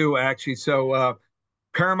 Yeah, I do, actually. So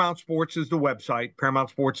Paramount Sports is the website,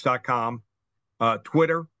 ParamountSports.com.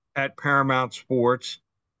 Twitter at Paramount Sports.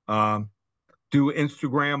 Do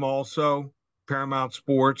Instagram also, Paramount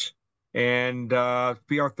Sports, and be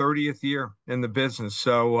our 30th year in the business.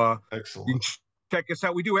 So excellent. You can check us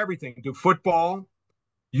out. We do everything. We do football,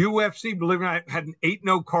 UFC. Believe it or not, had an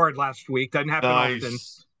 8-0 card last week. Doesn't happen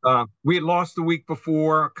often. We had lost the week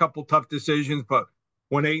before, a couple tough decisions, but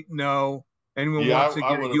went 8-0. Anyone wants to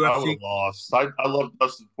get a UFC? I would have lost. I love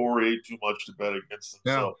Dustin Poirier too much to bet against him,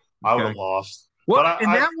 so I would have lost. Well, but and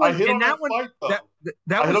I hit on that fight, though.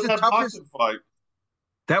 That was the toughest fight.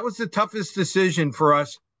 That was the toughest decision for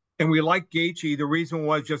us, and we liked Gaethje. The reason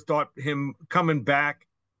was just thought him coming back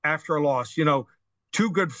after a loss. 2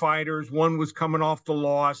 good fighters. One was coming off the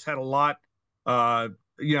loss, had a lot, to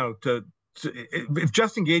if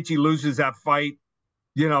Justin Gaethje loses that fight,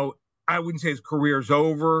 I wouldn't say his career's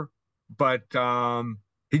over, but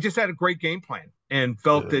he just had a great game plan and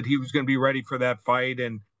felt that he was going to be ready for that fight.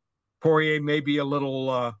 And Poirier may be a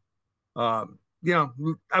little, I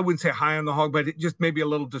wouldn't say high on the hog, but it just maybe a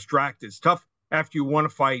little distracted. It's tough after you won a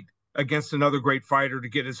fight against another great fighter to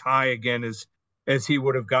get as high again as he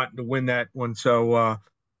would have gotten to win that one. So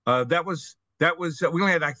that was we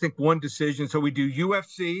only had, I think, one decision. So we do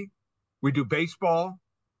UFC, we do baseball,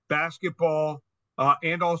 basketball,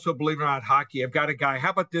 and also, believe it or not, hockey. I've got a guy.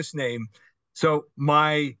 How about this name? So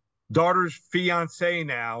my daughter's fiance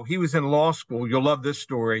now, he was in law school. You'll love this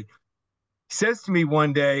story. He says to me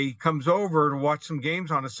one day, he comes over to watch some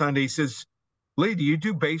games on a Sunday. He says, Lee, do you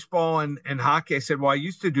do baseball and hockey? I said, well, I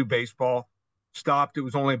used to do baseball. Stopped. It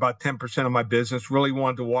was only about 10% of my business. Really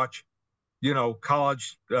wanted to watch,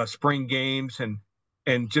 college spring games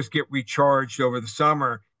and just get recharged over the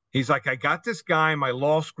summer. He's like, I got this guy in my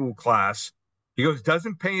law school class. He goes,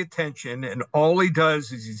 doesn't pay attention, and all he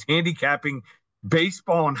does is he's handicapping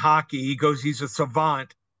baseball and hockey. He goes, he's a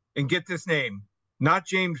savant. And get this name, not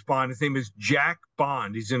James Bond. His name is Jack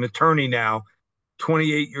Bond. He's an attorney now,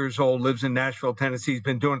 28 years old, lives in Nashville, Tennessee. He's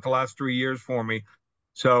been doing it the last 3 years for me.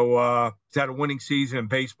 So he's had a winning season in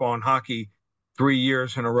baseball and hockey 3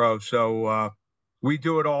 years in a row. So we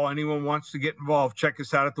do it all. Anyone wants to get involved, check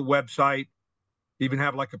us out at the website. Even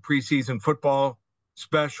have like a preseason football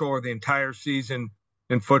special or the entire season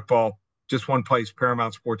in football. Just one place,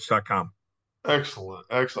 ParamountSports.com. Excellent.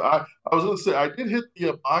 I was going to say, I did hit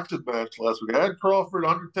the boxing match last week. I had Crawford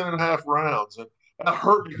under 10.5 rounds, and that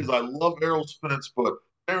hurt me because I love Errol Spence, but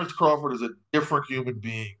Terrence Crawford is a different human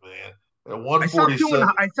being, man. At 147.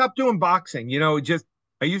 I stopped doing boxing.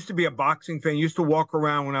 I used to be a boxing fan. I used to walk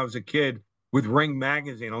around when I was a kid with Ring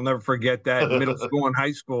Magazine. I'll never forget that, middle school and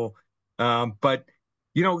high school. But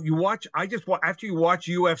after you watch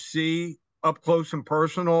UFC up close and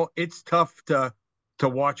personal, it's tough to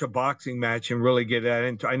watch a boxing match and really get that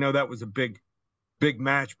into. I know that was a big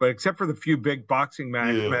match, but except for the few big boxing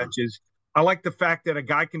matches, I like the fact that a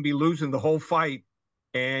guy can be losing the whole fight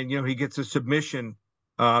and, he gets a submission.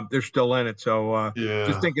 They're still in it. So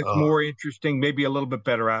just think it's more interesting, maybe a little bit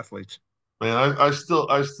better athletes. Man, I still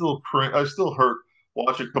hurt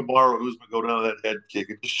watching Kamaru Usman go down to that head kick.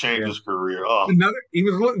 It just changed his career. He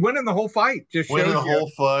was winning the whole fight. Just winning the whole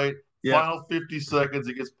fight. Yeah. Final 50 seconds,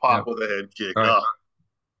 he gets popped with a head kick. Right.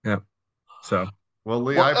 Yeah. So, well,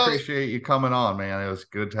 Lee, I appreciate you coming on, man. It was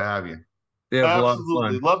good to have you. Yeah,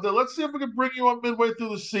 absolutely. Love that. Let's see if we can bring you on midway through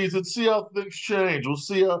the season, see how things change. We'll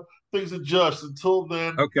see how things adjust. Until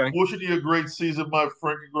then, wishing you a great season, my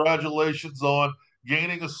friend. Congratulations on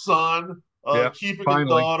gaining a son, keeping a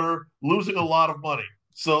daughter, losing a lot of money.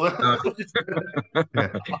 So as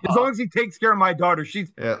long as he takes care of my daughter,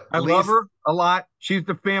 I love her a lot. She's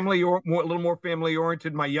the family or a little more family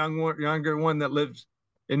oriented. My younger one that lives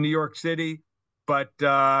in New York City, but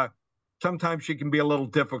sometimes she can be a little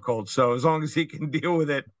difficult. So as long as he can deal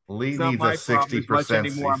with it, Lee needs a 60%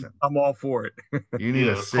 season. I'm all for it. You need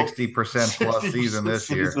a 60% plus season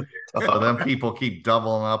this year. So then people keep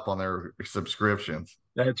doubling up on their subscriptions.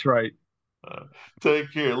 That's right.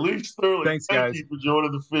 Take care. Lee Sterling, thanks, thank you for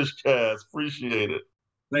joining the Fish Cast. Appreciate it.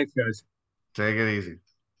 Thanks, guys. Take it easy.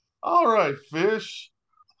 All right, Fish.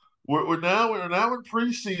 We're now in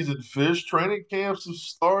preseason, Fish. Training camps have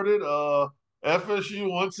started.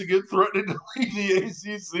 FSU once again threatening to leave the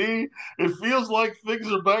ACC. It feels like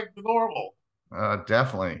things are back to normal.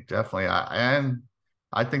 Definitely. I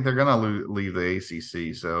think they're going to leave the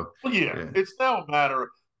ACC. So it's now a matter of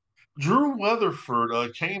Drew Weatherford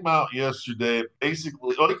came out yesterday.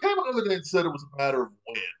 Basically, he came out the other day and said it was a matter of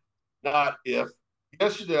when, not if.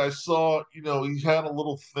 Yesterday, I saw he had a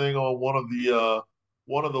little thing on one of the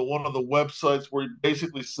websites where he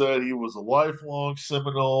basically said he was a lifelong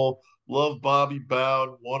Seminole, loved Bobby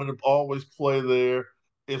Bowden, wanted to always play there.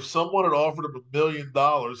 If someone had offered him $1 million,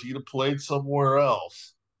 he'd have played somewhere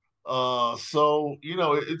else.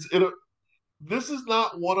 This is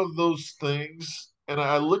not one of those things. And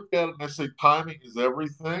I look at it and I say timing is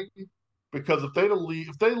everything, because if they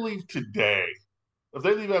leave today, if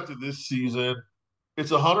they leave after this season,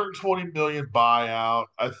 it's $120 million buyout.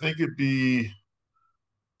 I think it'd be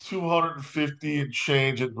 250 and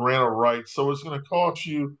change in grant of rights. So it's going to cost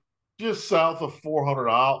you just south of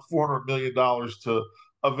 $400 million to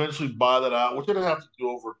eventually buy that out, which you're going to have to do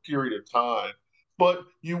over a period of time. But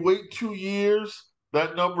you wait 2 years,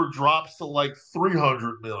 that number drops to like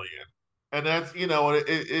 $300 million. And that's,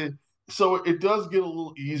 so it does get a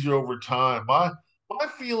little easier over time. My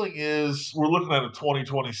feeling is we're looking at a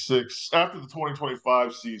 2026 after the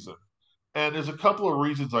 2025 season. And there's a couple of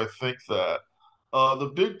reasons I think that.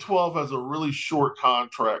 The Big 12 has a really short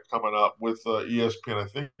contract coming up with ESPN. I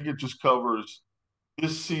think it just covers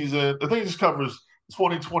this season. I think it just covers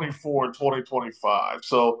 2024 and 2025.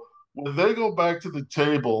 So when they go back to the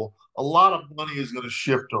table, a lot of money is going to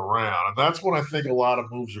shift around. And that's when I think a lot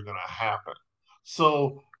of moves are going to happen.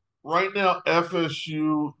 So right now,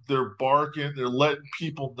 FSU, they're barking, they're letting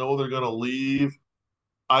people know they're going to leave.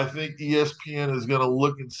 I think ESPN is going to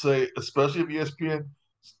look and say, especially if ESPN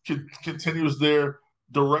continues their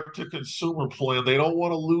direct to consumer plan, they don't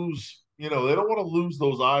want to lose. They don't want to lose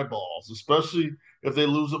those eyeballs, especially if they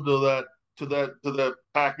lose them to that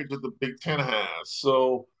package that the Big Ten has.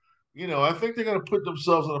 So, I think they're going to put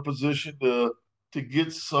themselves in a position to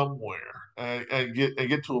get somewhere and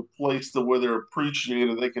get to a place to where they're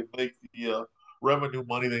appreciated. They can make the revenue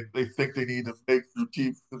money they think they need to make through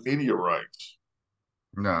TV, the media rights.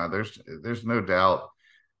 No, there's no doubt.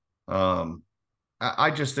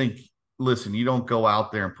 I just think, listen, you don't go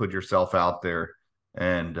out there and put yourself out there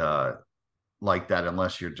and like that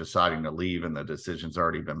unless you're deciding to leave and the decision's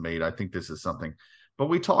already been made. I think this is something, but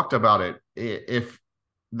we talked about it. If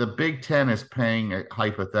the Big Ten is paying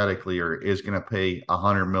hypothetically or is going to pay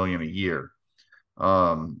 $100 million a year,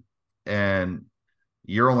 and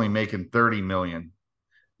you're only making $30 million,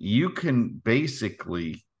 you can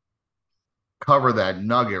basically cover that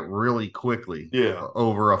nugget really quickly. Yeah.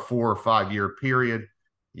 Over a 4 or 5 year period.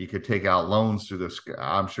 You could take out loans through this.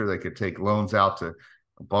 I'm sure they could take loans out to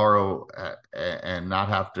borrow and not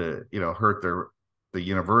have to, hurt the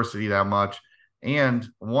university that much. And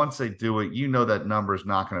once they do it, that number is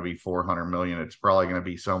not going to be 400 million. It's probably going to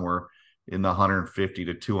be somewhere in the 150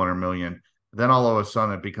 to 200 million. Then all of a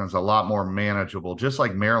sudden it becomes a lot more manageable, just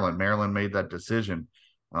like Maryland. Maryland made that decision.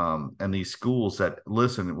 And these schools that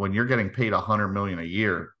listen, when you're getting paid $100 million a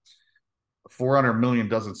year, $400 million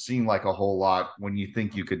doesn't seem like a whole lot when you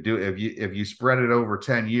think you could do it. If you spread it over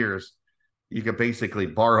 10 years, you could basically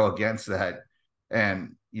borrow against that,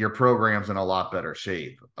 and your program's in a lot better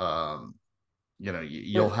shape.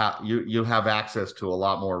 You'll have access to a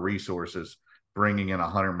lot more resources bringing in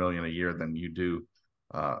 $100 million a year than you do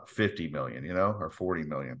 50 million, or 40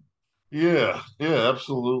 million. Yeah,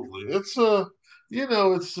 absolutely. It's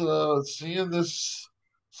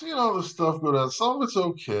seeing all this stuff go down. Some of it's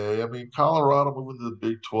okay. I mean, Colorado moving to the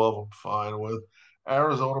Big 12, I'm fine with.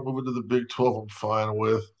 Arizona moving to the Big 12, I'm fine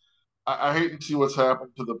with. I hate to see what's happened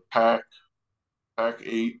to the Pac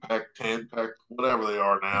 8, Pac 10, Pac whatever they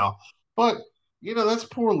are now. But that's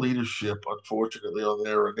poor leadership, unfortunately, on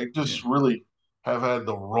there, and they just really have had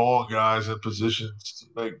the wrong guys in positions to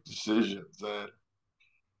make decisions. And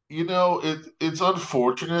it's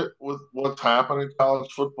unfortunate with what's happened in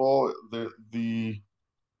college football.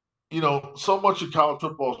 So much of college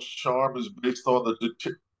football's charm is based on the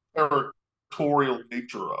territorial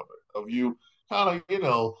nature of it, of you kind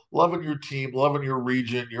of, loving your team, loving your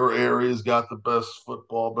region, your area's got the best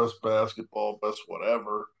football, best basketball, best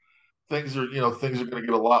whatever. Things are going to get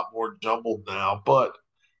a lot more jumbled now. But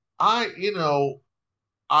I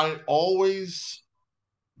always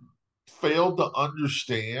failed to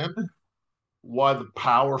understand why the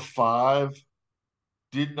Power Five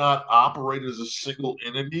did not operate as a single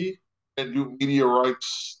entity and do media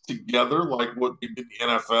rights together like what we did in the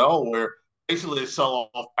NFL, where basically they sell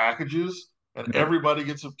off packages and everybody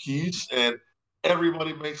gets a piece and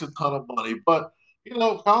everybody makes a ton of money. But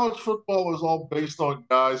college football is all based on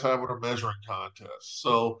guys having a measuring contest.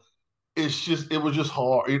 So it was just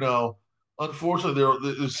hard. Unfortunately,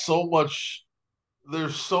 there's so much the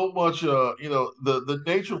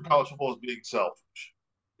nature of college football is being selfish.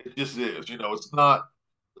 It just is. It's not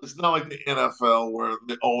like the NFL where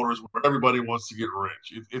the owners where everybody wants to get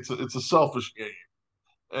rich. It's a selfish game,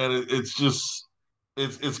 and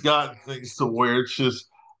it's gotten things to where it's just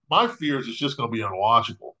my fear is it's just going to be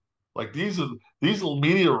unwatchable. Like these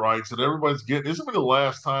media rights that everybody's getting. This is going to be the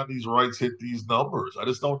last time these rights hit these numbers. I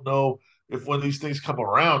just don't know if when these things come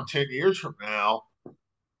around 10 years from now,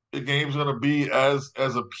 the game's going to be as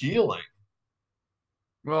appealing.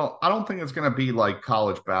 Well, I don't think it's going to be like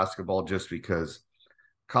college basketball just because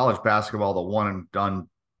college basketball, the one and done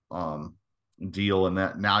deal, and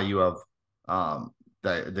that now you have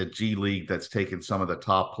the G League that's taken some of the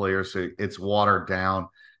top players. So it's watered down.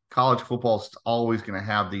 College football is always going to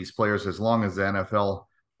have these players as long as the NFL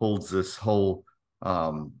holds this whole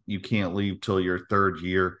you can't leave till your third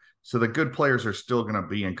year. So the good players are still going to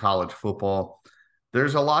be in college football.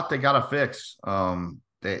 There's a lot they got to fix.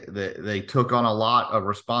 They took on a lot of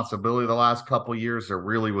responsibility the last couple of years. There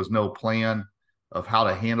really was no plan of how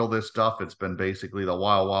to handle this stuff. It's been basically the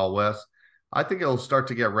wild, wild west. I think it'll start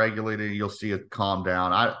to get regulated. You'll see it calm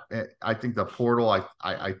down. I think the portal.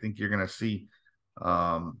 I think you're going to see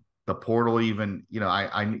the portal. Even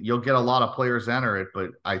you'll get a lot of players enter it,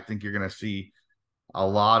 but I think you're going to see a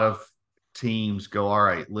lot of teams go, all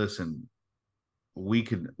right, listen, we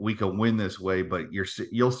can win this way, but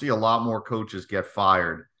you'll see a lot more coaches get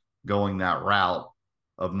fired going that route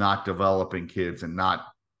of not developing kids and not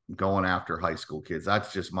going after high school kids.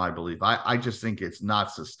 That's just my belief. I just think it's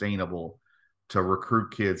not sustainable to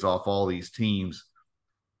recruit kids off all these teams,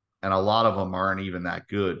 and a lot of them aren't even that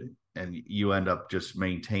good, and you end up just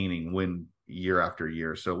maintaining win year after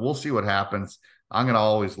year. So we'll see what happens. I'm going to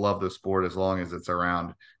always love the sport as long as it's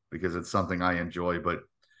around because it's something I enjoy, but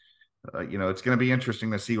it's going to be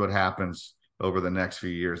interesting to see what happens over the next few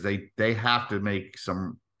years. They have to make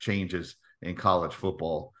some changes in college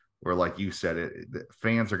football where, like you said, the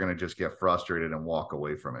fans are going to just get frustrated and walk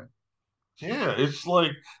away from it. Yeah, it's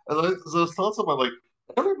like I was telling somebody, like,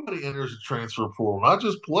 everybody enters the transfer portal, not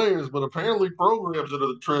just players, but apparently programs into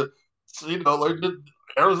the like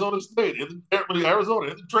Arizona State, Arizona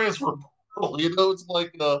in the transfer portal. It's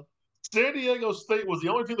like San Diego State was the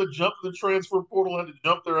only team that jumped the transfer portal, had to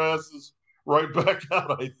jump their asses right back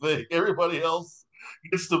out. I think everybody else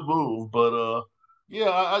gets to move, but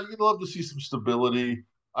yeah, you'd love to see some stability.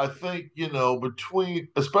 I think, between,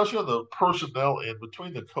 especially on the personnel end,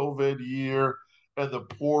 between the COVID year and the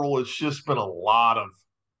portal, it's just been a lot of,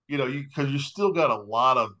 because you still got a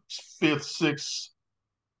lot of fifth, sixth,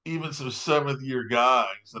 even some seventh year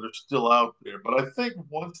guys that are still out there. But I think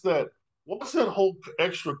once that whole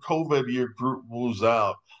extra COVID year group moves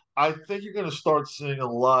out, I think you're going to start seeing a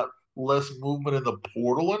lot less movement in the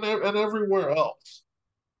portal and everywhere else.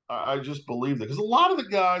 I just believe that because a lot of the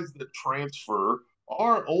guys that transfer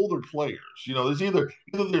are older players. There's either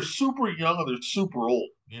they're super young or they're super old.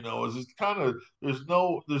 It's just kind of there's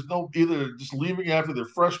no either just leaving after their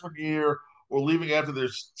freshman year or leaving after their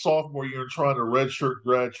sophomore year and trying to redshirt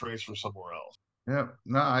grad transfer somewhere else. Yeah,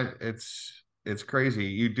 no, it's crazy.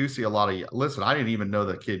 You do see a lot of. Listen, I didn't even know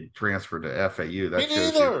the kid transferred to FAU. That Me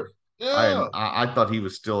shows neither. you. Yeah. I thought he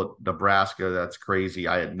was still at Nebraska. That's crazy.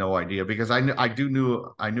 I had no idea because I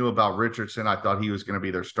knew about Richardson. I thought he was going to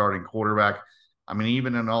be their starting quarterback. I mean,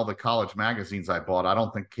 even in all the college magazines I bought, I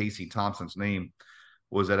don't think Casey Thompson's name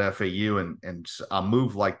was at FAU, and a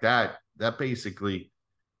move like that basically,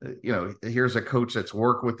 here's a coach that's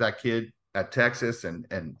worked with that kid at Texas,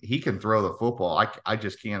 and he can throw the football. I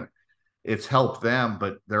just can't. It's helped them,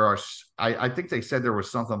 but I think they said there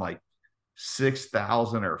was something like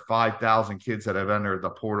 6,000 or 5,000 kids that have entered the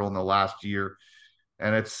portal in the last year.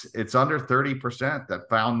 And it's under 30% that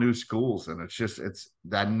found new schools. And it's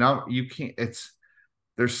that number.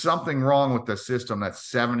 There's something wrong with the system that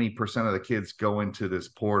 70% of the kids go into this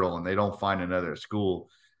portal and they don't find another school.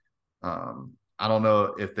 I don't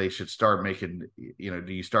know if they should start making,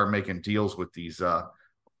 do you start making deals with these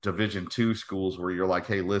Division II schools where you're like,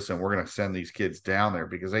 hey, listen, we're going to send these kids down there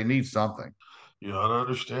because they need something. Yeah, I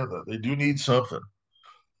understand that. They do need something.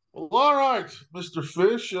 Well, all right, Mr.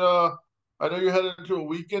 Fish. I know you're heading into a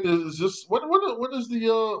weekend. Is this when is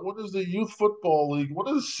the youth football league? When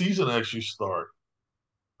does the season actually start?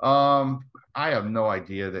 I have no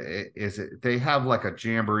idea. They have like a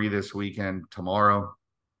jamboree this weekend tomorrow.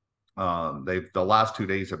 The last 2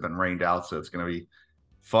 days have been rained out, so it's going to be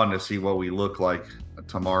fun to see what we look like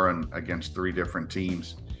tomorrow and against 3 different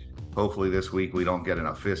teams. Hopefully this week we don't get in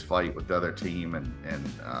a fist fight with the other team and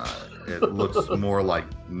it looks more like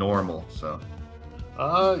normal. So.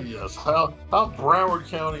 Yes. How Broward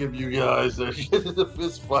County of you guys that get into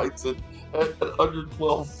fist fights at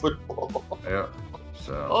 112 football. Yeah.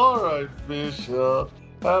 So. All right, Fish.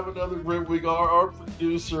 Have another great week. Our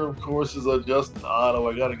producer, of course, is Justin Otto.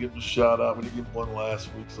 I got to give him a shout out. We didn't give him one last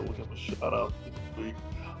week, so we'll give him a shout out this week.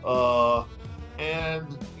 And,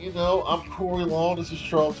 I'm Corey Long. This is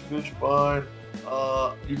Charles Fishbein.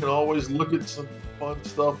 You can always look at some fun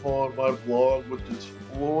stuff on my blog, which is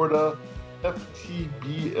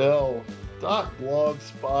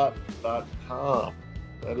FloриdaFTBL.blogspot.com.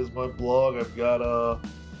 That is my blog. I've got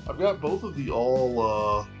both of the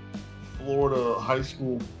all Florida high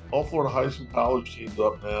school college teams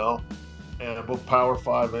up now, and both Power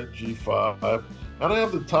 5 and G5. And I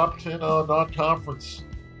have the top 10 non-conference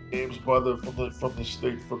games from the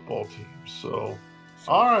state football team. So,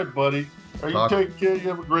 all right, buddy. You take care. You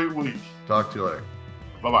have a great week. Talk to you later.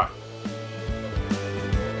 Bye-bye.